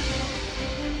find her.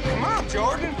 Come on,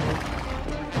 Jordan.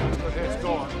 Where head's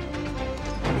going?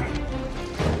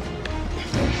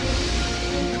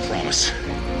 I promise.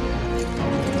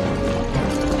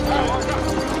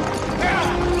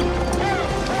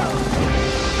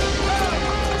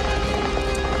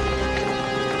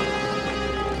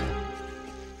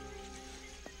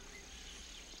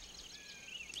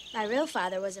 My real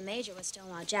father was a major with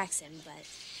Stonewall Jackson, but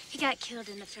he got killed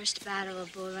in the first battle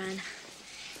of Bull Run.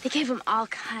 They gave him all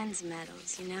kinds of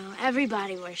medals, you know.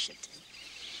 Everybody worshipped him.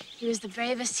 He was the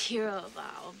bravest hero of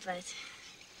all, but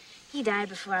he died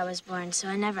before I was born, so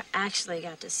I never actually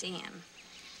got to see him.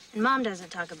 And Mom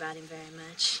doesn't talk about him very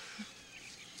much.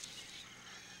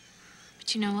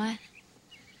 But you know what?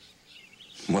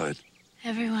 What?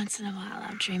 Every once in a while,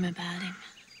 I'll dream about him.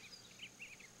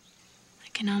 I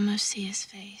can almost see his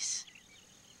face.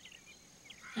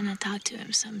 And I talk to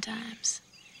him sometimes,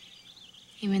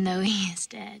 even though he is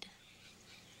dead.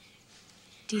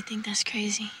 Do you think that's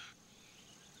crazy?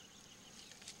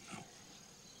 No.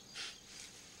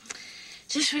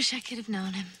 Just wish I could have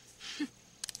known him.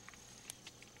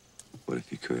 What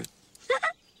if you could?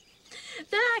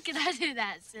 Then how could I do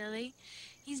that, silly?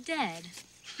 He's dead.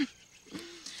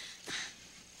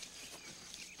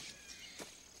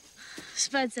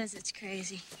 Spud says it's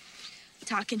crazy,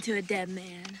 talking to a dead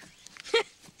man.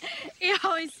 He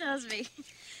always tells me.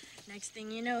 Next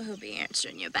thing you know, he'll be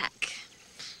answering you back.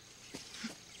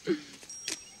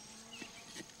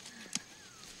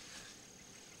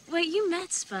 Wait, you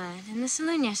met Spud in the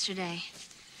saloon yesterday.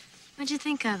 What'd you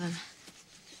think of him?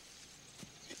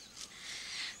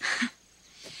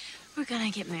 We're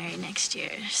gonna get married next year,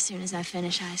 as soon as I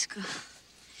finish high school.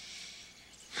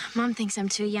 Mom thinks I'm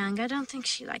too young. I don't think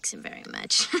she likes him very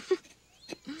much.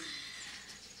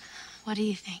 What do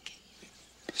you think?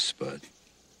 Spud.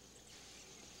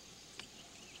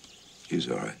 He's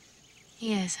all right.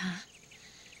 He is, huh?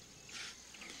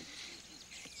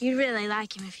 You'd really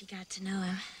like him if you got to know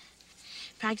him.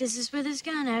 Practices with his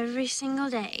gun every single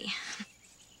day.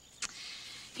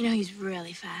 You know, he's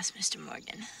really fast, Mr.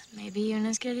 Morgan. Maybe even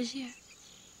as good as you.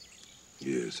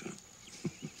 He is, huh?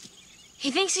 He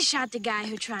thinks he shot the guy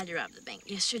who tried to rob the bank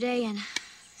yesterday, and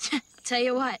I'll tell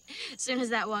you what, as soon as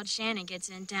that Walt Shannon gets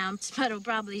in town, Spud will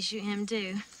probably shoot him,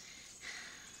 too.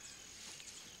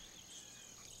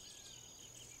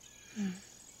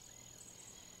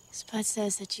 Spud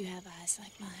says that you have eyes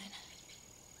like mine.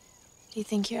 Do you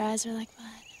think your eyes are like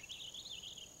mine?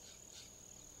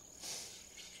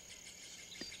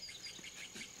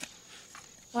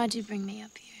 Why'd you bring me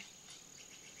up here?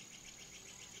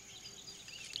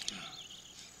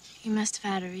 You must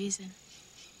have had a reason.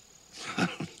 I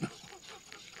don't know.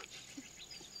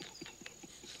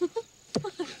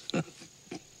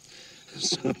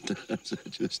 Sometimes I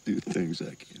just do things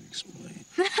I can't explain.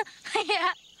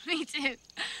 Yeah, me too.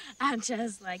 I'm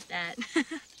just like that.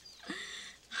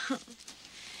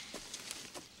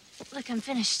 Look, I'm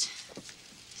finished.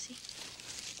 See?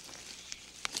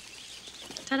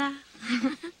 Ta-da.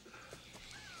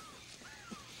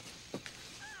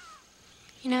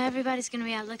 You know, everybody's gonna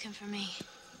be out looking for me.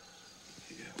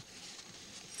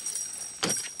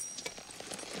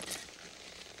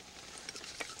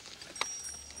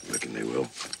 Reckon they will.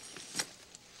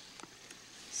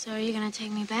 So are you gonna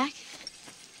take me back?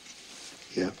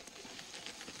 Yeah.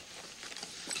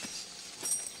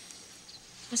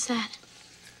 What's that?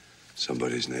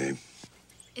 Somebody's name.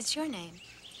 It's your name.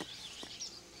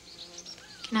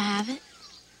 Can I have it?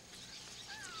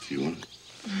 If you want.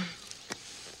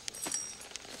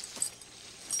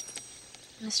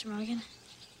 Mr. Morgan?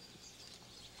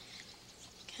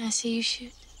 Can I see you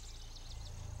shoot?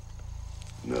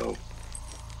 No.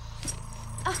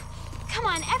 Come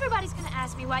on, everybody's gonna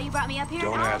ask me why you brought me up here.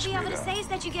 Don't and all ask I'll be me able to that. say is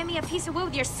that you gave me a piece of wood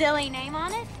with your silly name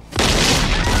on it.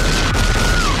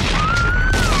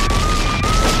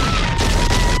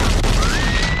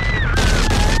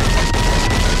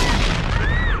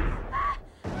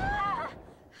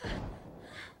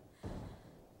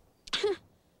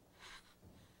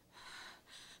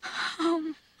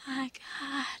 Oh, my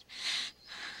God.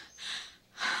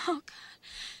 Oh, God.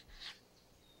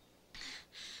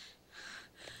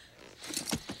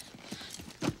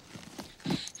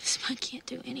 This man can't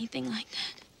do anything like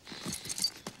that.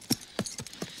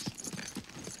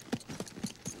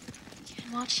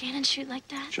 Can't watch Shannon shoot like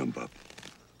that. Jump up.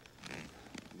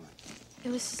 It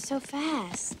was so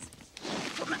fast.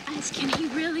 But my eyes, can he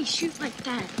really shoot like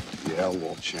that? Yeah,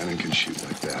 Walt Shannon can shoot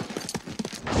like that.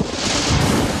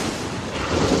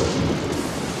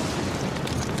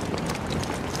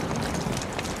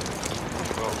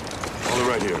 Oh, hold it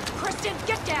right here. Kristen,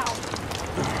 get down!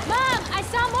 Mom, I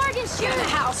saw Morgan shoot Get in the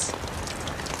house!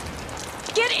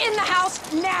 Get in the house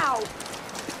now!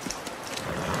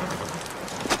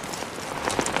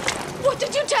 What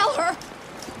did you tell her?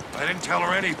 I didn't tell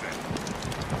her anything.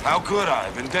 How could I?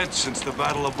 I've been dead since the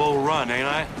Battle of Bull Run, ain't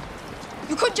I?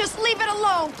 You could just leave it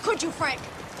alone, could you, Frank?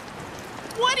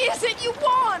 What is it you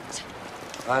want?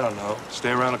 I don't know.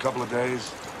 Stay around a couple of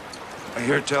days. I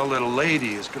hear tell that a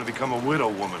lady is gonna become a widow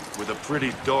woman with a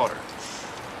pretty daughter.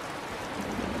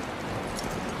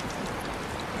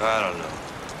 I don't know.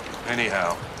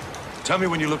 Anyhow, tell me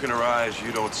when you look in her eyes,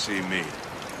 you don't see me.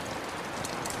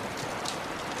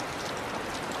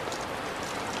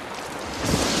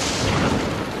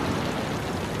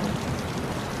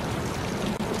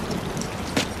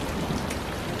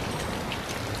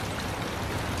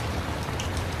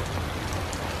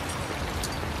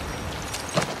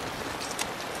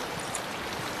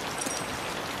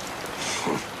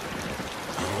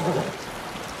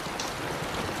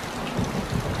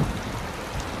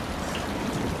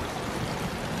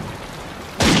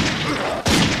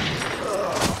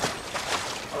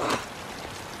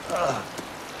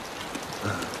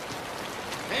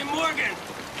 Hey, Morgan!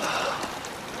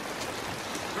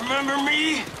 Remember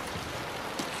me?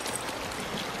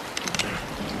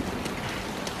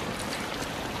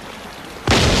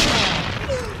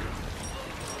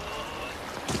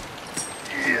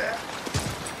 Yeah.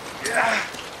 Yeah.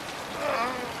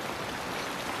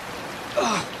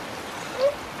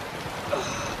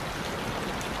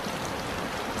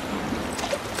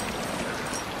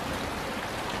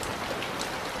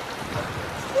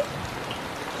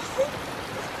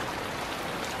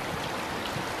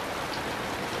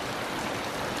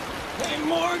 Hey,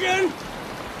 Morgan!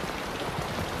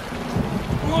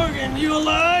 Morgan, you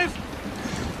alive?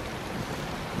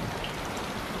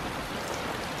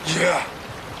 Yeah.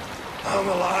 I'm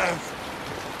alive.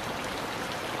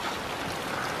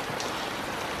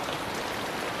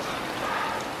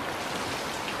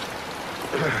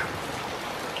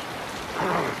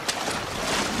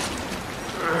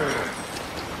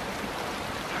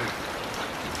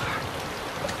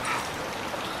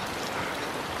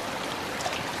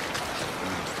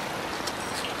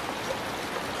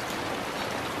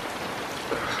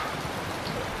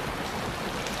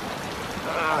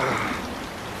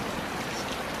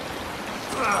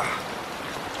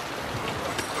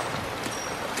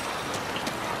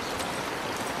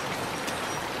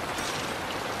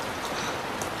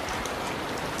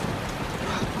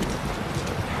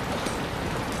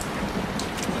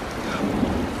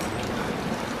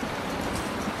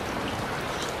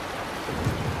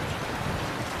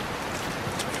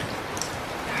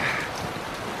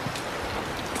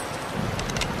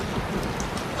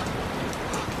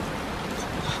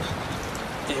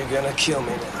 You're gonna kill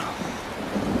me now.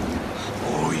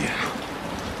 Oh, yeah.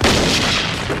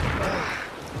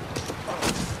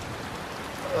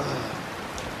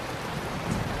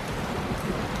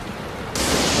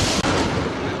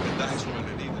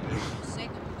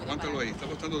 Aguántalo ahí, está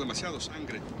botando demasiado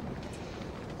sangre.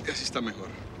 que así está mejor.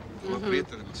 No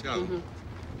apriete demasiado.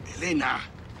 Elena.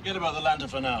 Forget about the lantern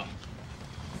for now.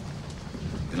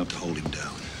 You'll have to hold him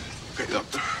down. Okay,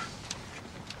 doctor.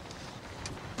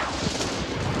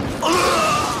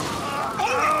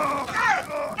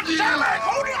 Damn it!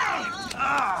 Hold on!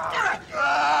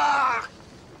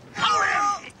 Hold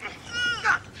him!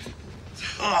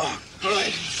 All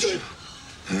right, good.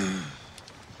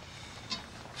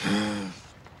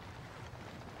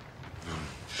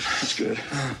 That's good.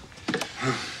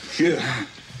 Here.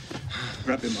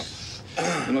 Wrap him up.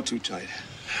 But not too tight.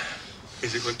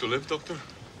 Is he going to live, doctor?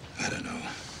 I don't know.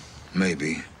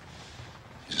 Maybe.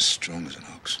 He's as strong as an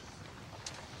ox.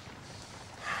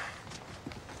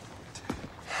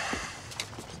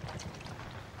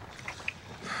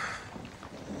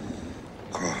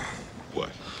 What?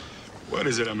 What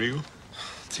is it, amigo?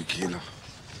 Tequila.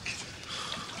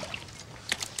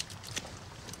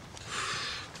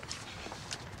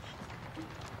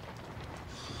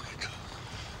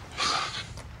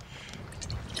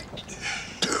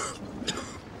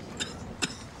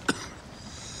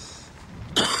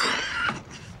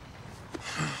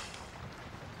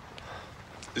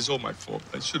 It's all my fault.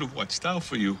 I should have watched out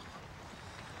for you.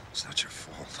 It's not your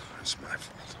fault. It's my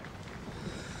fault.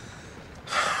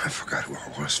 I forgot who I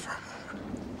was for a moment.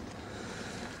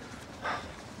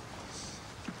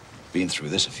 Been through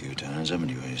this a few times, haven't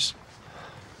you, Ace?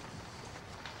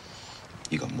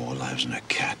 You got more lives than a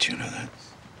cat, you know that?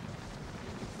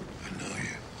 I know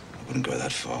you. I wouldn't go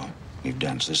that far. You've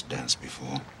danced this dance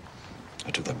before.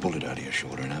 I took that bullet out of your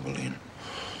shoulder in Abilene.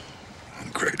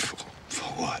 Ungrateful. For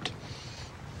what?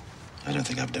 I don't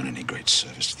think I've done any great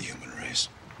service to the human race.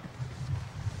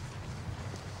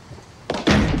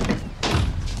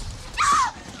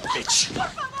 Bitch.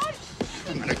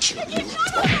 I'm gonna kill you.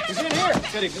 He's in here.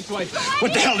 Get him. This way.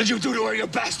 What the hell did you do to her, you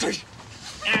bastard?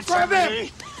 Answer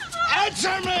me.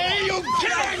 Answer me, you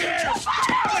killing him!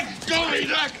 Go,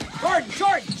 Doc!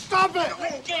 Jordan, stop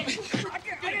it!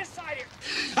 Get inside here.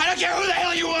 I don't care who the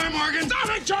hell you are, Morgan! Stop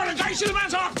it, Jordan! Guys, see the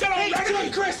man's off. Get on. Hey,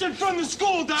 Kristen from the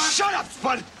school, Doc! Shut up,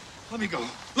 Spud! Let me go.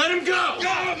 Let him go.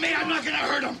 Go with me. I'm not gonna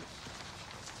hurt him.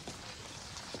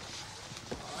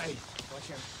 Hey, watch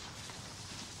him.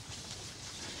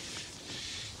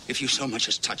 If you so much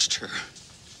as touched her,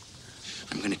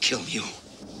 I'm gonna kill you.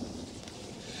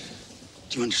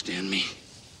 Do you understand me?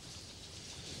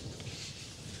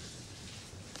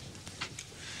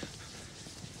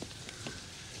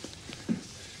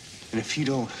 And if you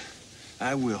don't,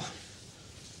 I will.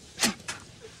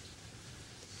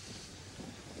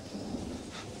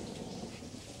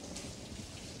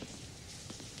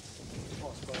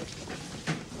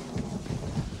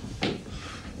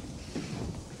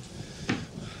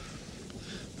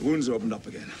 The wounds are opened up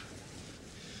again.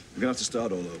 We're gonna have to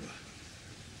start all over.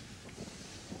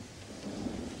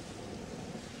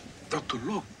 Doctor,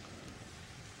 look.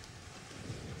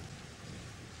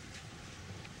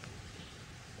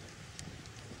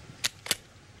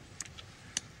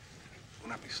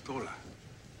 Una pistola.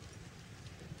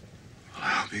 I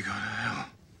hope you go to hell.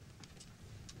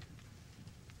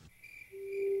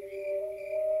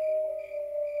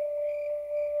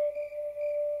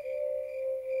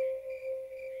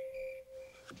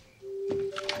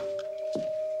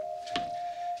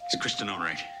 Is Kristen all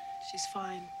right? She's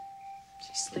fine.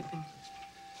 She's sleeping.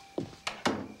 I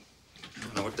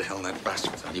don't know what the hell that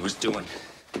bastard thought he was doing.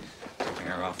 Taking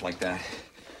her off like that.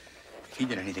 If he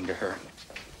did anything to her.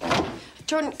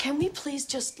 Jordan, can we please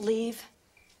just leave?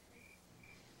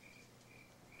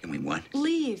 Can we what?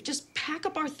 Leave. Just pack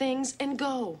up our things and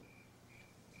go.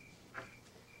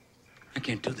 I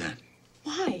can't do that.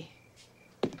 Why?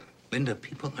 Linda,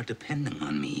 people are depending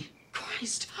on me.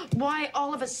 Christ, why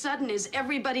all of a sudden is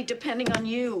everybody depending on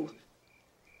you?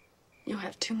 You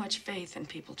have too much faith in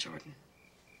people, Jordan.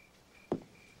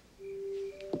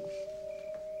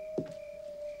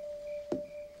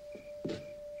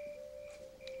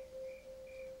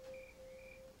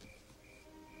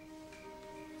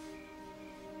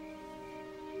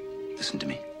 Listen to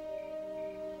me.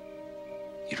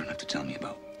 You don't have to tell me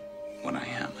about what I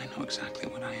am. I know exactly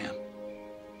what I am.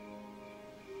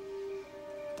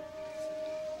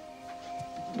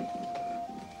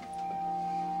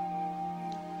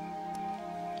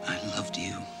 I loved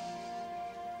you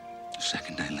the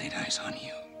second I laid eyes on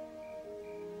you.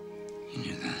 You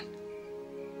knew that.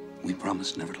 We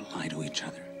promised never to lie to each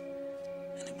other.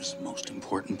 And it was the most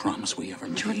important promise we ever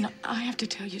made. Jordan, I have to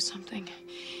tell you something.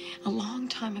 A long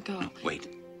time ago. No, wait.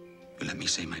 But let me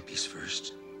say my piece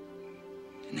first.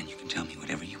 And then you can tell me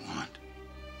whatever you want.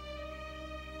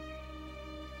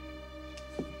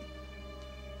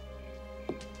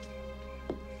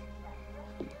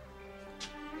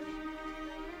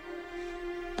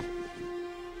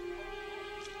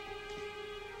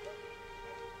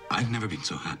 I've never been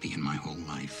so happy in my whole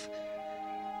life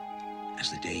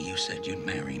as the day you said you'd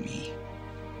marry me.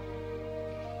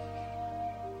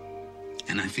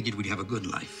 And I figured we'd have a good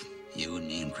life, you and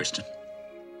me and Kristen.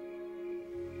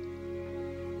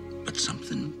 But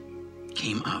something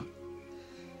came up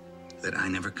that I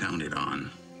never counted on.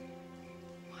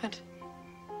 What?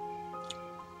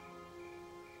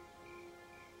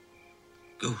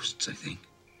 Ghosts, I think.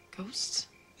 Ghosts?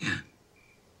 Yeah.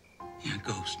 Yeah,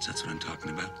 ghosts. That's what I'm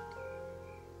talking about.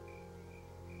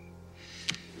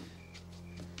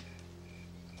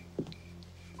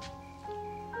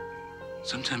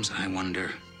 Sometimes I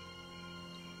wonder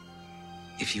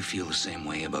if you feel the same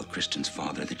way about Kristen's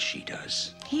father that she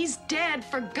does. He's dead,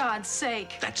 for God's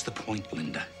sake. That's the point,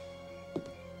 Linda.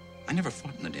 I never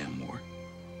fought in the damn war.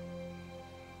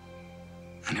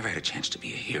 I never had a chance to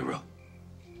be a hero.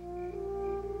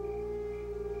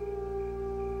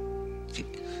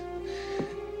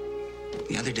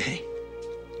 The other day,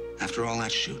 after all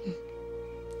that shooting,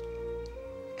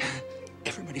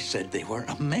 everybody said they were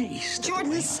amazed.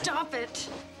 Jordan, stop it.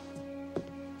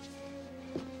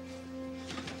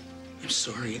 I'm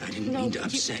sorry, I didn't mean to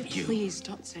upset you. Please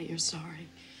don't say you're sorry.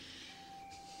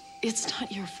 It's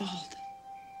not your fault.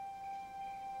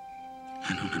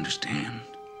 I don't understand.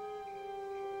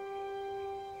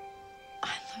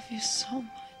 I love you so much.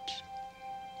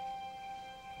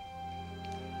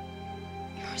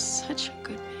 You're such a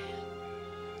good man.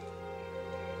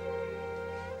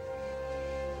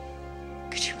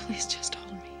 Could you please just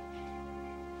hold me?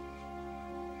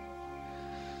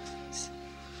 Please.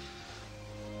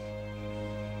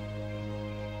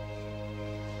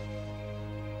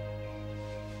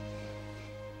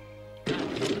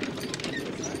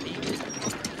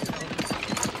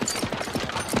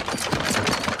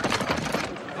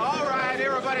 All right,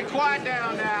 everybody, quiet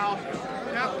down now.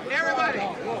 Now, everybody,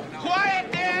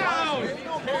 quiet down!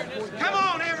 Come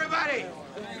on, everybody!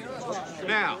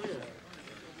 Now,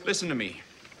 listen to me.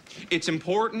 It's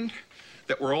important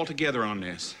that we're all together on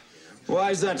this.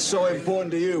 Why is that so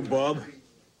important to you, Bob?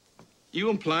 You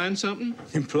implying something?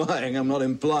 Implying? I'm not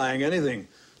implying anything.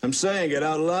 I'm saying it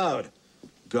out loud.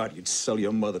 God, you'd sell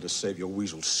your mother to save your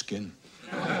weasel skin.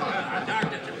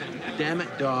 Damn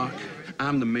it, Doc.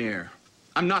 I'm the mayor.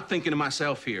 I'm not thinking of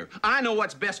myself here. I know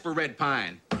what's best for Red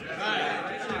Pine.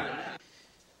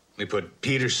 We put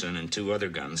Peterson and 2 other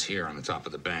guns here on the top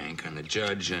of the bank, and the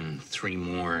judge and 3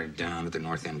 more down at the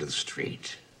north end of the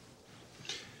street.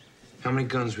 How many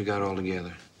guns we got all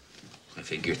together? I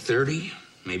figure 30,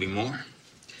 maybe more.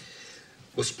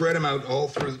 We'll spread them out all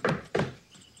through.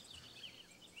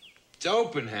 It's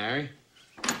open, Harry.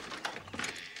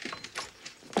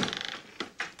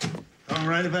 All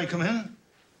right if I come in?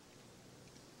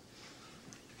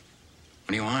 What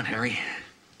do you want, Harry?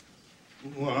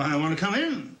 Well, I want to come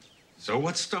in. So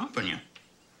what's stopping you?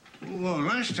 Well,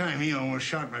 last time he almost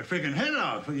shot my friggin' head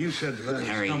off, and you said that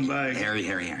Harry, come by.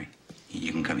 Harry.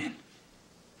 You can come in.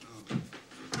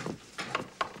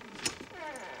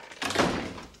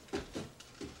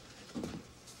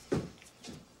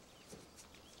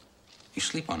 You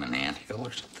sleep on an anthill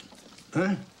or something?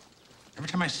 Huh? Every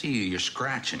time I see you, you're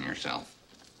scratching yourself.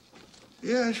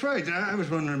 Yeah, that's right. I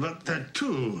was wondering about that,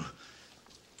 too.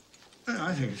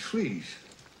 I think it's fleas.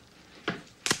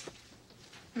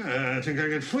 I think I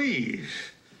got fleas.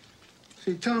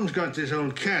 See, Tom's got this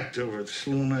old cat over at the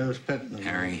saloon I was petting him.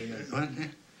 Harry. What?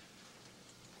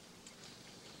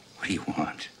 What do you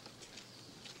want?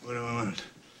 What do I want?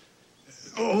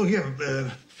 Oh, yeah,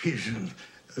 Peterson.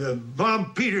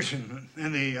 Bob Peterson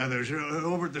and the others are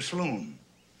over at the saloon.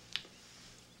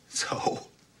 So?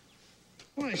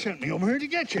 Well, they sent me over here to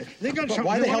get you. They got something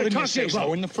Why they the hell want to didn't you talk to say you about.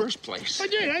 so in the first place? I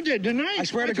did, didn't I? I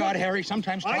swear to God, Harry,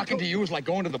 sometimes talking to you is like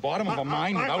going to the bottom of a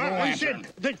mine without a lantern.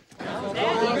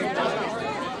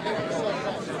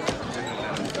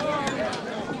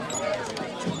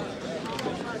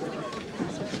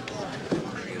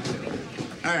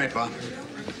 All right, Bob.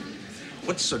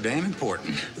 What's so damn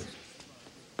important?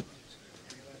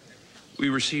 We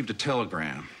received a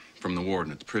telegram from the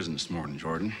warden at the prison this morning,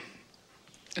 Jordan.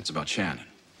 It's about Shannon.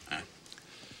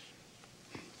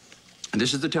 And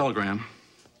this is the telegram.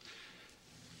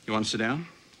 You want to sit down?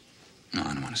 No,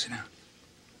 I don't want to sit down.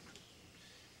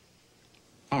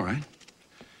 All right.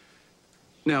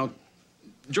 Now,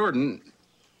 Jordan,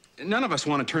 none of us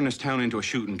want to turn this town into a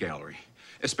shooting gallery,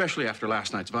 especially after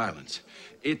last night's violence.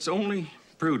 It's only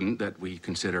prudent that we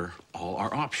consider all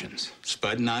our options.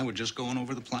 Spud and I were just going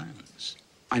over the plans.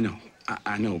 I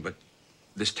know, but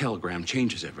this telegram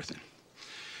changes everything.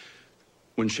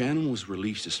 When Shannon was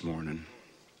released this morning,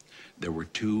 there were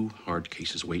 2 hard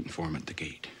cases waiting for him at the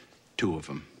gate. 2 of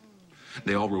them.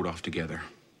 They all rode off together.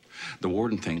 The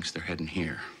warden thinks they're heading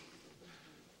here.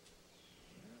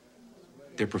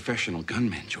 They're professional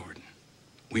gunmen, Jordan.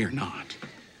 We're not.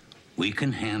 We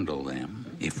can handle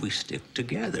them if we stick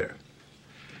together.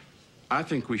 I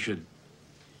think we should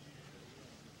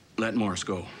let Morris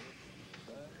go.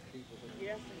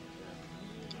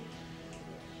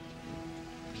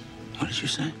 What did you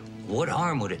say? What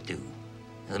harm would it do?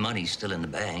 The money's still in the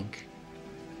bank.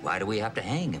 Why do we have to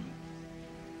hang him?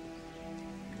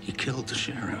 He killed the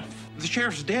sheriff. The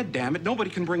sheriff's dead, damn it.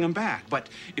 Nobody can bring him back. But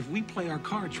if we play our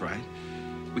cards right,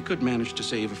 we could manage to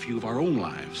save a few of our own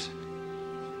lives.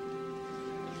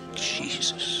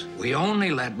 Jesus. We only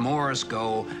let Morris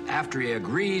go after he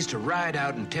agrees to ride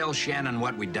out and tell Shannon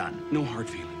what we done. No hard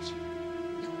feelings.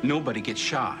 Nobody gets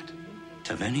shot.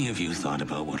 Have any of you thought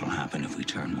about what'll happen if we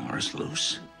turn Morris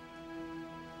loose?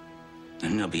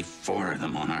 Then there'll be 4 of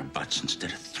them on our butts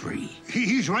instead of 3.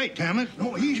 He's right, damn it.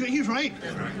 No, he's right.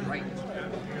 Right.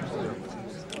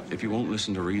 If you won't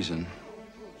listen to reason,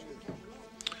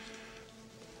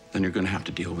 then you're going to have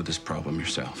to deal with this problem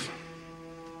yourself.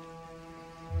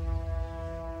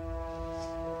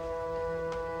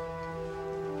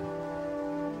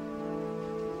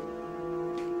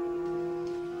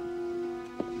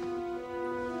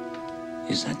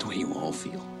 Is that the way you all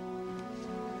feel?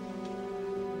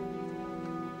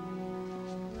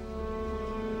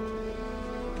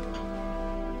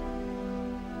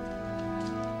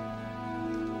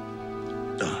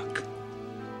 Doc.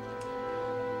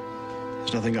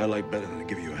 There's nothing I like better than to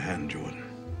give you a hand, Jordan.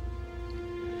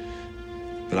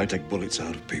 But I take bullets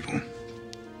out of people.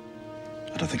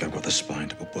 I don't think I've got the spine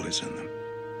to put bullets in them.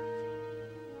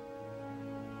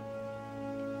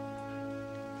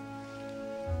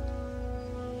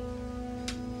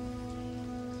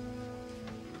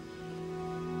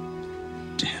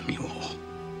 Damn you all.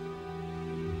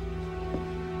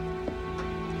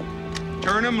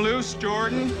 Turn him loose,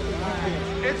 Jordan.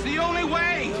 It's the only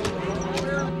way.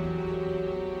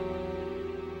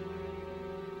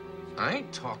 I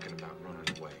ain't talking about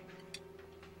running away.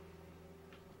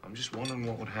 I'm just wondering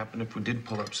what would happen if we did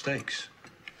pull up stakes.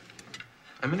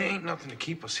 I mean, there ain't nothing to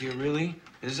keep us here, really,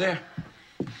 is there?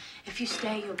 If you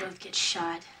stay, you'll both get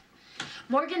shot.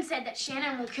 Morgan said that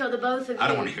Shannon will kill the both of you. I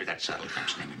don't want to hear that saddle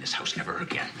French name in this house never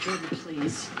again. Jordan,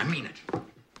 please. I mean it.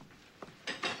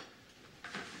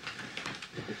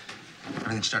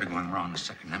 Everything started going wrong the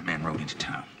second that man rode into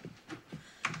town.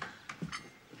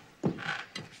 I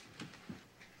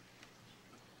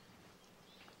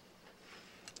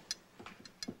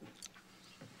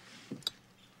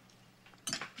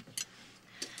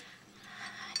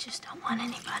just don't want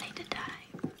anybody to die.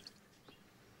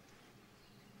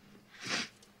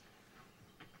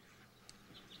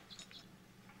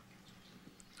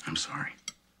 I'm sorry.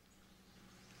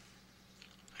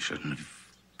 I shouldn't have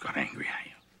got angry at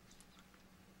you.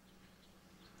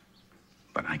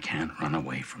 But I can't run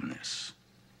away from this.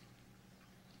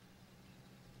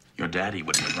 Your daddy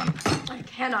wouldn't have run. I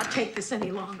cannot take this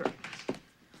any longer.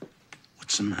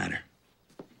 What's the matter?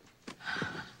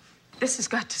 This has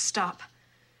got to stop.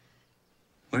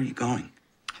 Where are you going?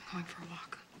 I'm going for a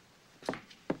walk.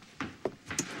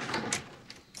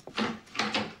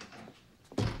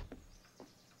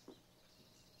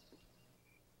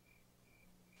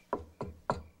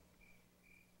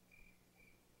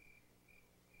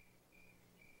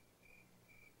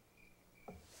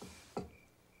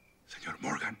 Senor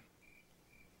Morgan,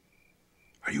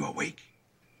 are you awake?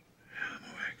 Yeah, I'm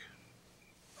awake.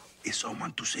 Is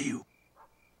someone to see you?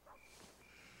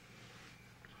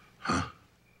 Huh?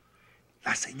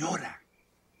 La señora.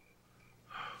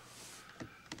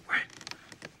 Wait.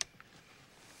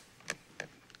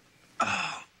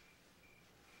 Oh.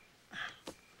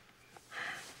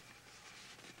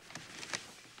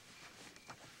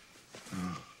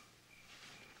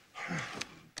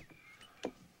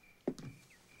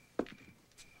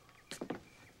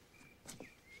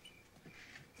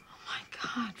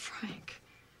 God, Frank.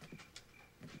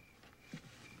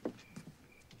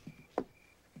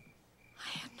 I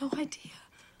had no idea.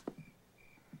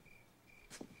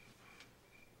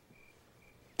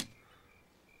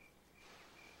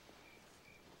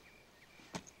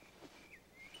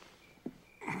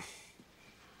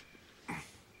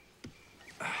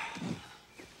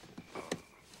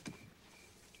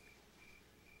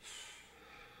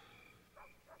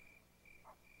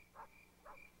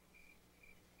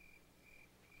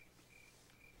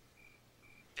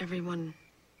 Everyone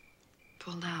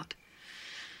pulled out.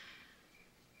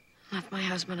 Left my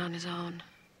husband on his own.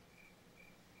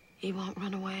 He won't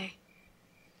run away.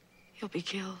 He'll be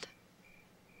killed.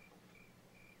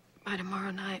 By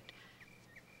tomorrow night,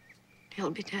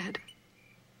 he'll be dead.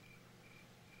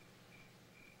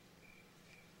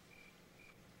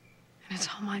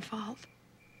 all my fault.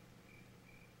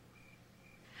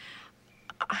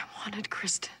 I wanted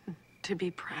Kristen to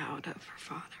be proud of her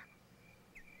father.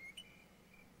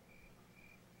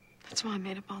 That's why I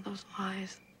made up all those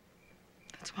lies.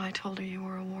 That's why I told her you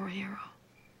were a war hero.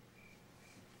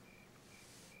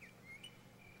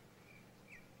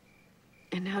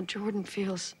 And now Jordan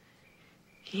feels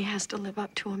he has to live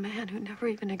up to a man who never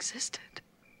even existed.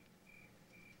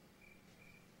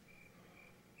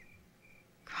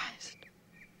 Christ.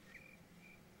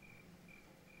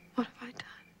 What have I done?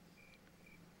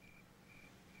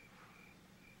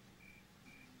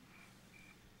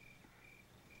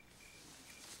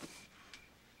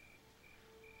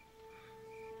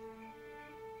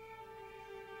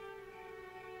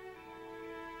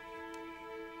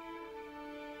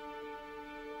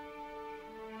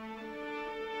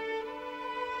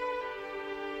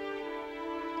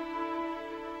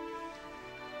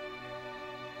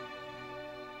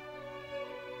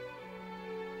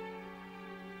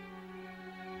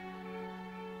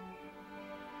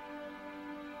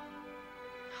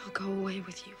 I'll go away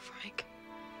with you, Frank.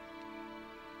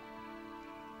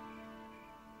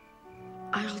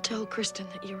 I'll tell Kristen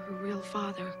that you're her real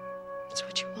father. It's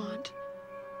what you want.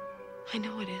 I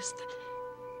know it is.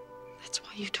 That's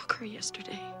why you took her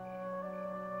yesterday.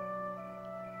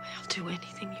 I'll do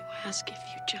anything you ask if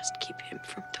you just keep him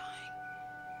from dying.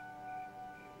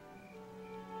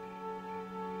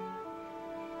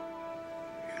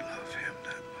 You love him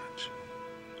that much.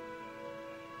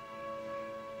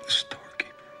 The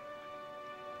storekeeper.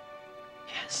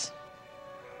 Yes.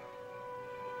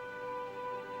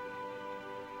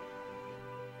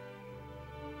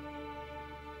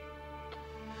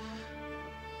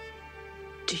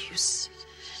 Do you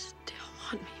still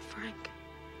want me, Frank?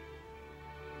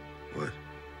 What?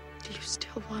 Do you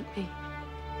still want me?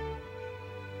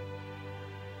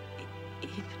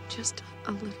 Even just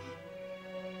a little?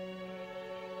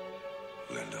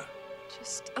 Linda.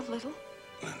 Just a little?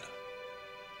 Linda.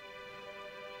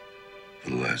 For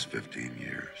the last 15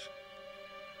 years,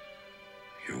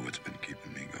 you're what's been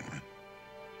keeping me going.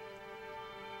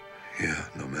 Yeah,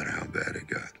 no matter how bad it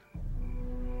got.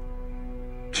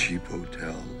 Cheap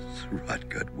hotels,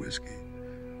 rot-gut whiskey,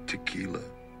 tequila.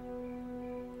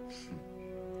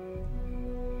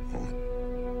 Oh,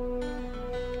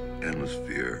 endless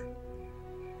fear,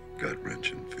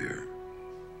 gut-wrenching fear.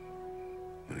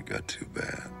 When it got too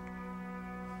bad,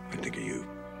 I think of you.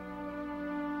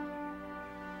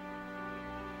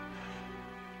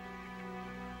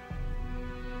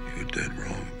 You were dead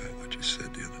wrong about what you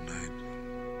said the other night.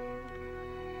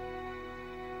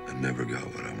 I never got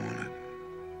what I wanted.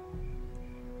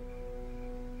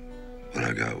 What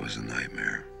I got was a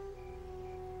nightmare.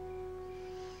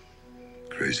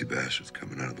 Crazy bastards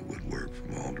coming out of the woodwork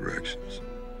from all directions,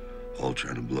 all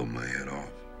trying to blow my head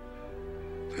off.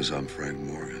 Because I'm Frank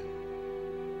Morgan.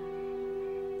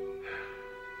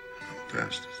 I'm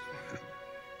fastest of him.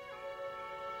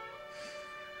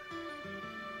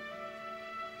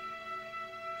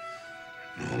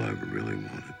 And all I ever really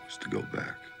wanted was to go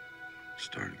back,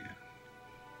 start again.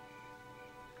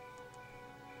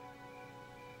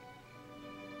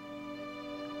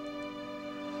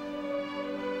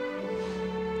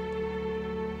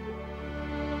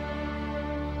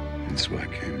 That's why I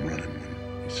came running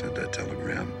when you sent that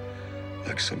telegram,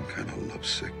 like some kind of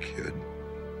lovesick kid.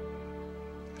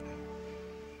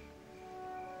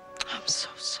 I'm so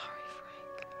sorry,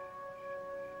 Frank.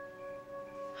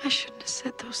 I shouldn't have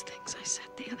said those things I said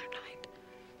the other night.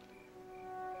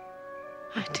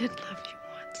 I did love you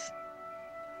once.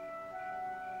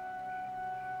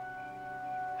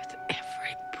 With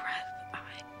every breath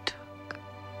I took.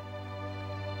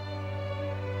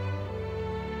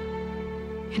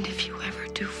 And if you ever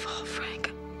do fall, Frank,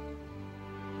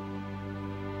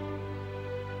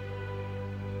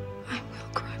 I will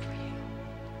cry for you.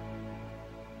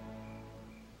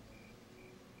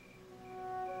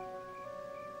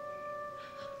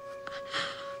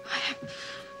 I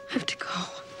have to go.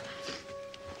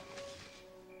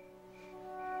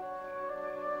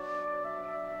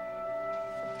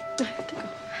 I have to go.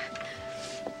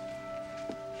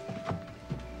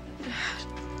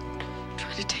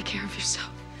 Try to take care of yourself.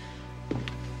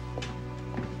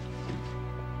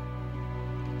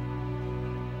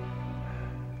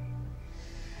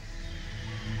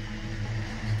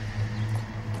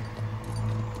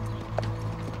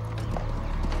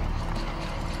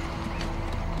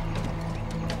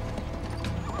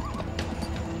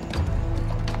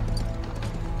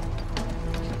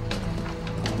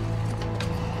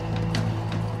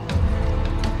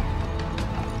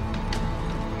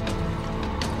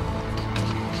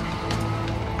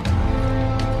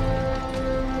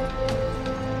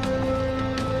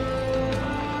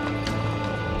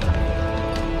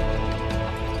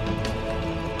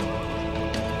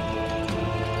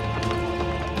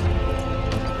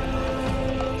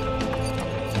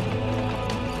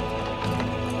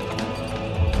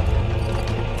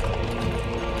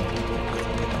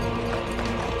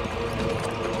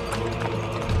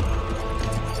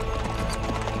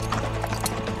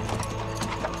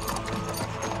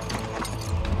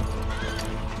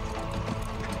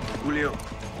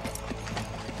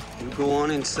 Go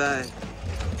on inside.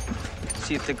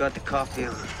 See if they got the coffee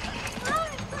on.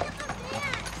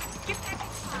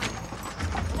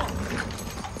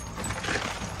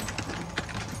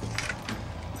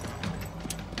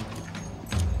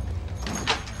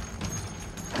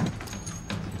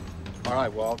 All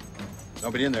right, Walt.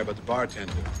 Nobody in there but the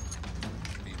bartender.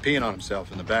 He's peeing on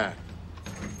himself in the back.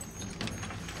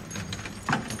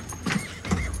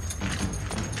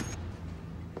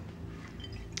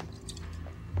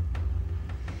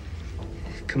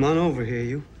 Come on over here,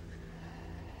 you.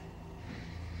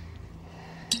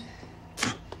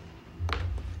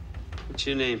 What's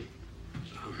your name?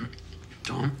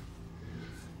 Tom?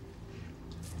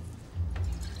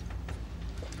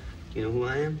 You know who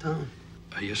I am, Tom?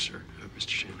 Yes, sir. Mr.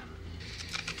 Shannon.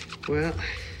 Well,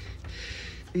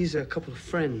 these are a couple of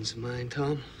friends of mine,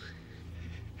 Tom.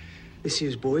 This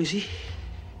here's Boise.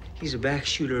 He's a back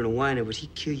shooter and a whiner, but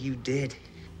he'd kill you dead.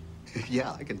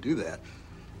 Yeah, I can do that.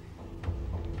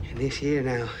 And this here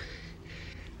now,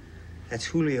 that's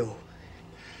Julio.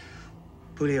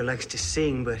 Julio likes to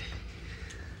sing, but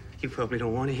you probably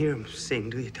don't want to hear him sing,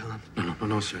 do you, Tom?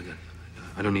 No, sir.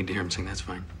 I don't need to hear him sing. That's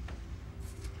fine.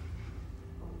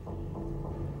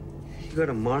 You got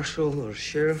a marshal or a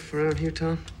sheriff around here,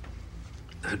 Tom?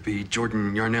 That'd be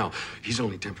Jordan Yarnell. He's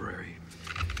only temporary.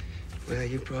 Well,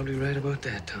 you're probably right about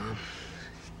that, Tom.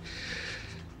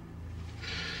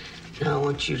 Now I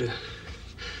want you to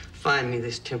find me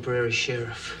this temporary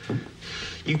sheriff.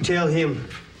 You tell him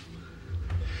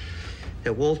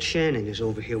that Walt Shannon is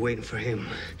over here waiting for him.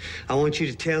 I want you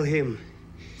to tell him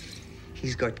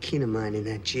he's got kin of mine in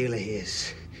that jail of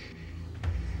his.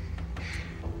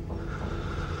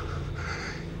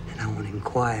 And I want to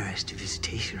inquire as to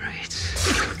visitation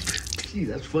rights. Gee,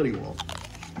 that's funny, Walt.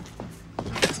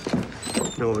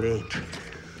 No, it ain't.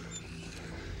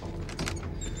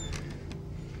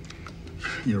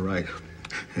 You're right.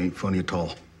 It ain't funny at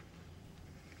all.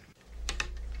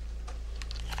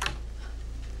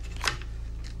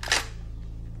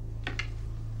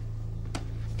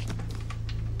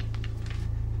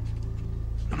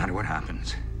 No matter what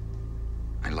happens,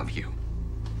 I love you.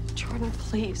 Jordan,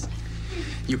 please.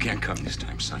 You can't come this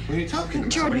time, son. What are you talking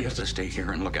about? Somebody has to stay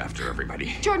here and look after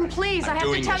everybody. Jordan, please, I I'm have to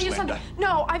doing tell this, you Linda. something.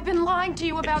 No, I've been lying to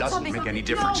you It about doesn't something. make any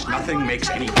difference. No, Nothing makes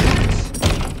any you. difference.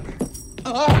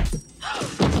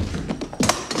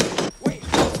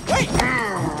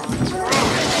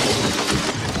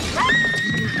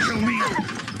 Kill me.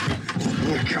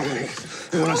 You kill me.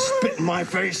 You want to spit in my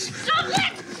face?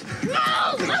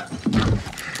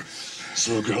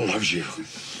 So a girl loves you.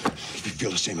 If you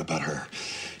feel the same about her,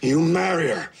 you marry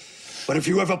her. But if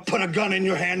you ever put a gun in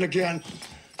your hand again,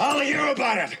 I'll hear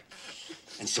about it.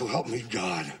 And so help me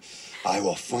God, I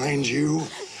will find you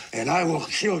and I will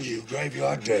kill you,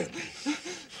 Graveyard Dead.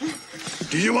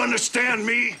 Do you understand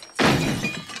me?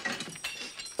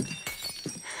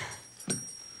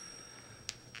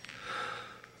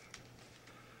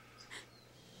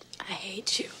 I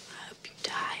hate you. I hope you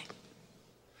die.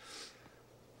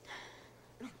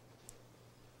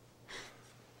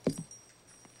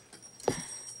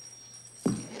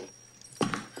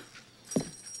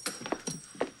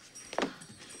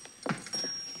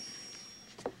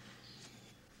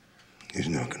 He's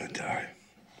not gonna die.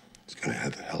 He's gonna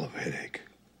have a hell of a headache.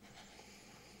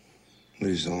 But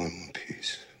he's all in one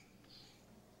piece.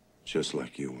 Just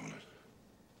like you wanted.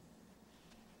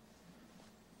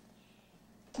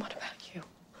 What about you?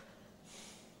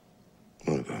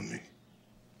 What about me?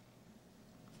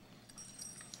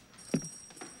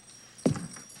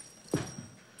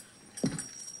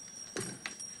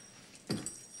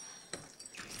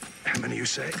 How many you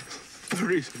say?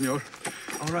 3, senor.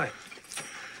 All right.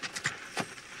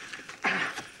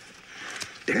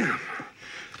 Damn.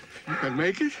 You can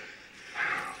make it?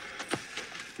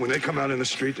 When they come out in the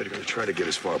street, they're going to try to get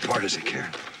as far apart as they can.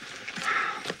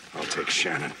 I'll take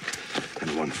Shannon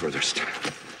and one furthest.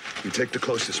 You take the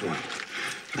closest one.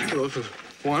 Closest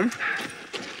one?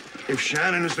 If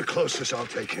Shannon is the closest, I'll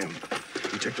take him.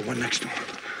 You take the one next to him.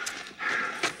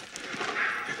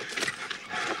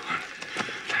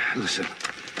 Listen,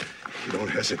 you don't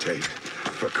hesitate.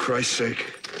 For Christ's sake,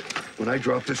 when I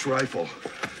drop this rifle,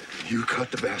 you cut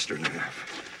the bastard in half.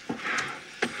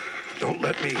 Don't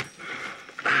let me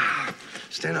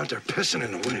stand out there pissing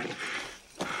in the wind.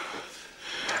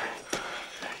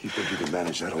 You think you can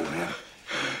manage that old man?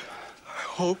 I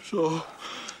hope so.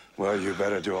 Well, you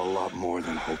better do a lot more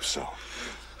than hope so.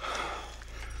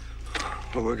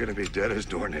 Well, we're gonna be dead as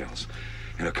doornails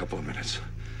in a couple of minutes.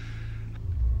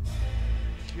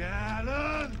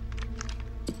 Shannon!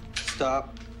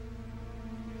 Stop.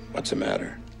 What's the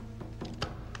matter?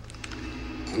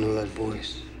 I know that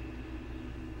voice.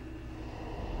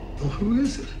 Well, who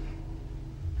is it?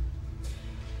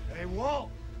 Hey,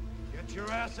 Walt, get your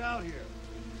ass out here.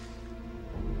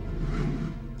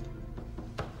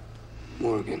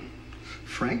 Morgan.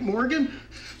 Frank Morgan?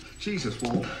 Jesus,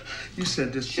 Walt. You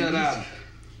said this. Shut up.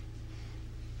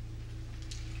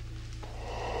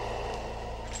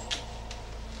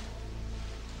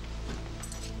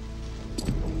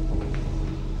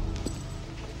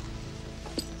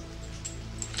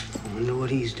 I wonder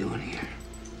what he's doing here.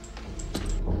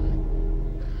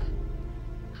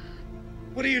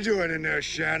 What are you doing in there,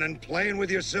 Shannon? Playing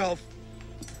with yourself?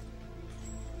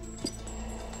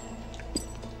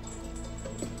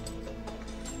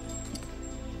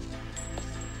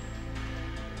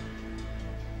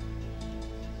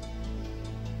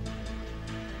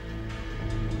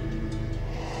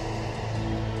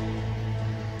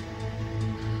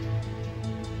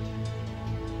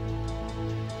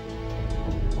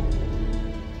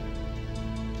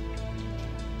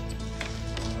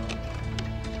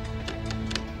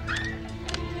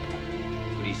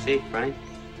 What do you say, Frank?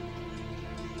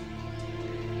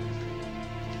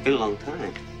 It's been a long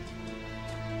time.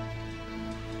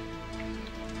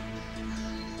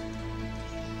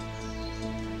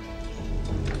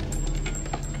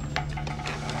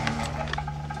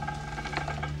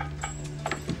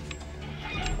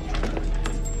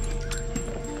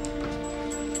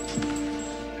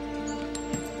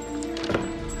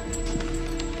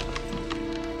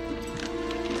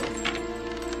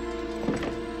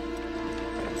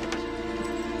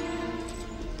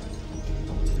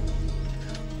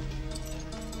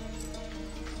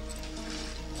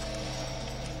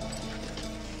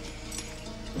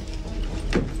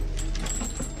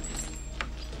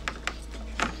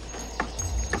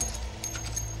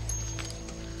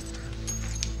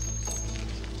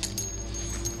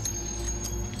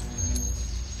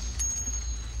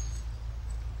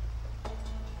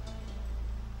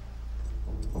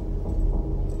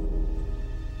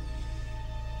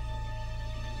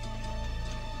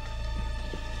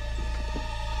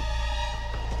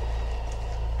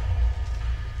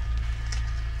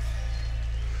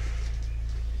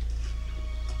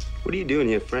 What are you doing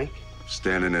here, Frank?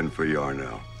 Standing in for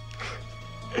Yarnell.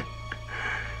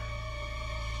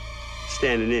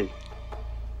 Standing in.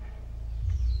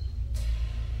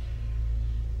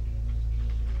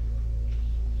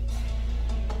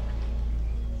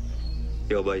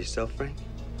 You all by yourself, Frank?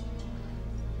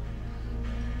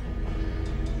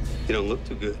 You don't look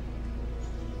too good.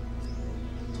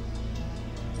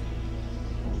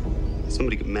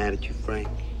 Somebody get mad at you, Frank.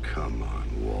 Come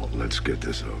on, Walt. Let's get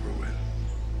this over with.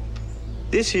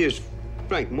 This here's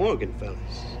Frank Morgan, fellas.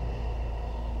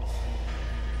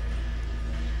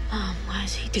 Mom, why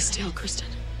is he doing? Be still, Kristen.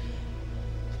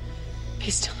 Be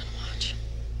still and watch.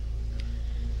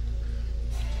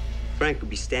 Frank will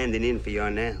be standing in for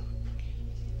Yarnell.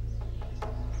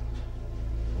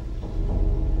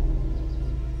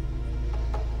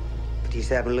 But he's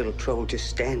having a little trouble just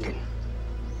standing.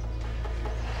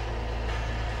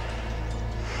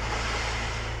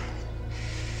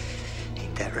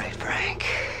 Ain't that right, Frank?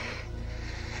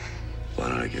 Why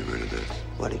don't I get rid of this?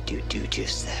 Why did you do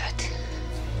just that?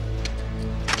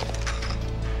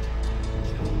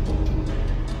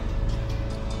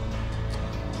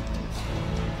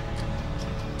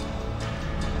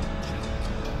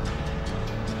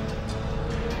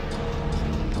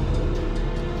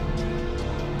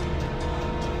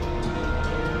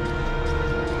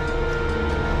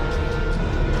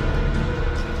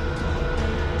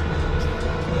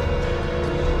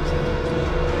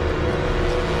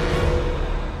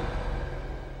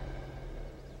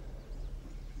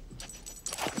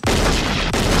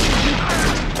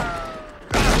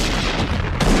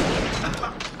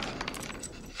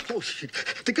 Oh, shit.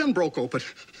 The gun broke open.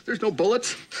 There's no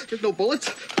bullets. There's no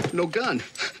bullets. No gun.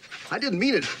 I didn't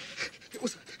mean it. It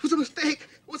was a mistake.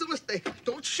 It was a mistake.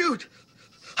 Don't shoot.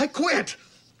 I quit.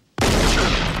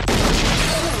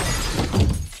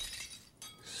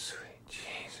 Sweet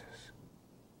Jesus.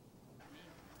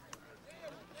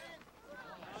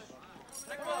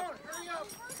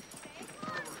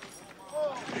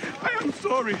 I am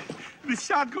sorry. The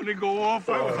shot gonna go off.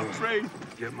 I was afraid.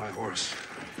 Get my horse.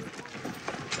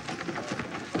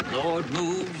 Lord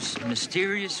moves in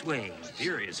mysterious ways.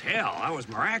 Mysterious hell. That was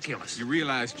miraculous. You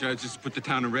realize, Judge, just put the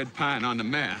town of Red Pine on the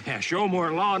map. Yeah, show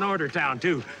more law and order town,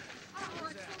 too.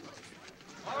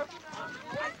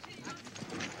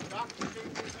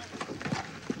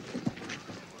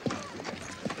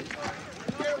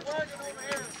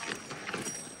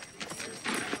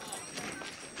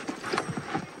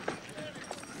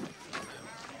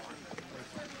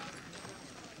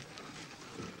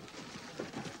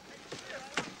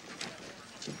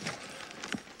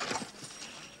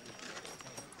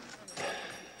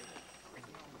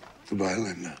 Goodbye,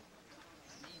 Linda.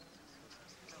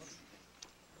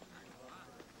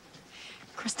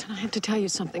 Kristen, I have to tell you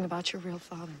something about your real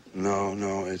father. No,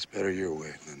 no, it's better your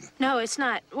way, Linda. No, it's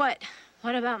not. What?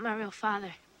 What about my real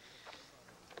father?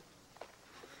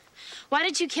 Why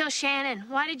did you kill Shannon?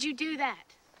 Why did you do that?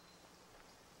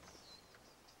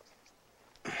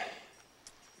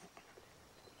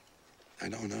 I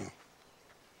don't know.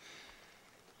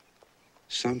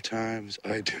 Sometimes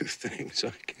I do things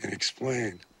I can't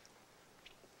explain.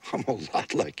 I'm a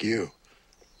lot like you.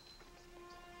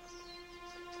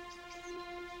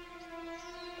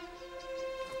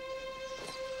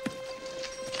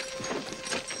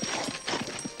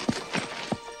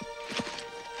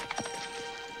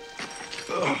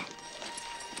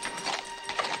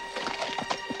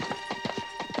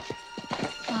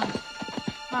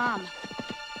 Mom.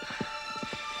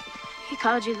 He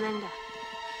called you Linda.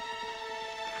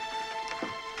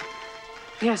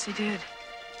 Yes, he did.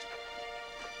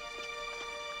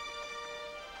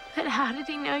 But how did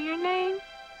he know your name?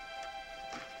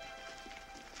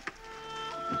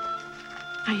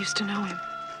 I used to know him.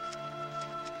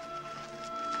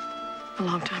 A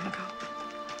long time ago.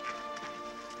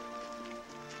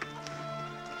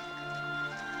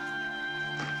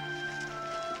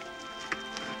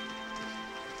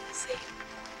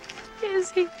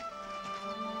 Is he?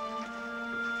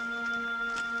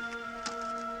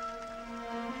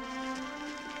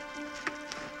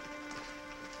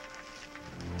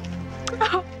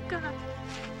 Oh, God.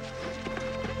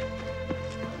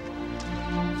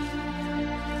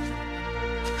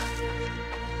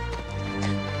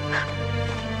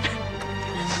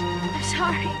 I'm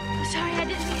sorry. I'm sorry, I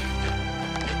didn't mean it.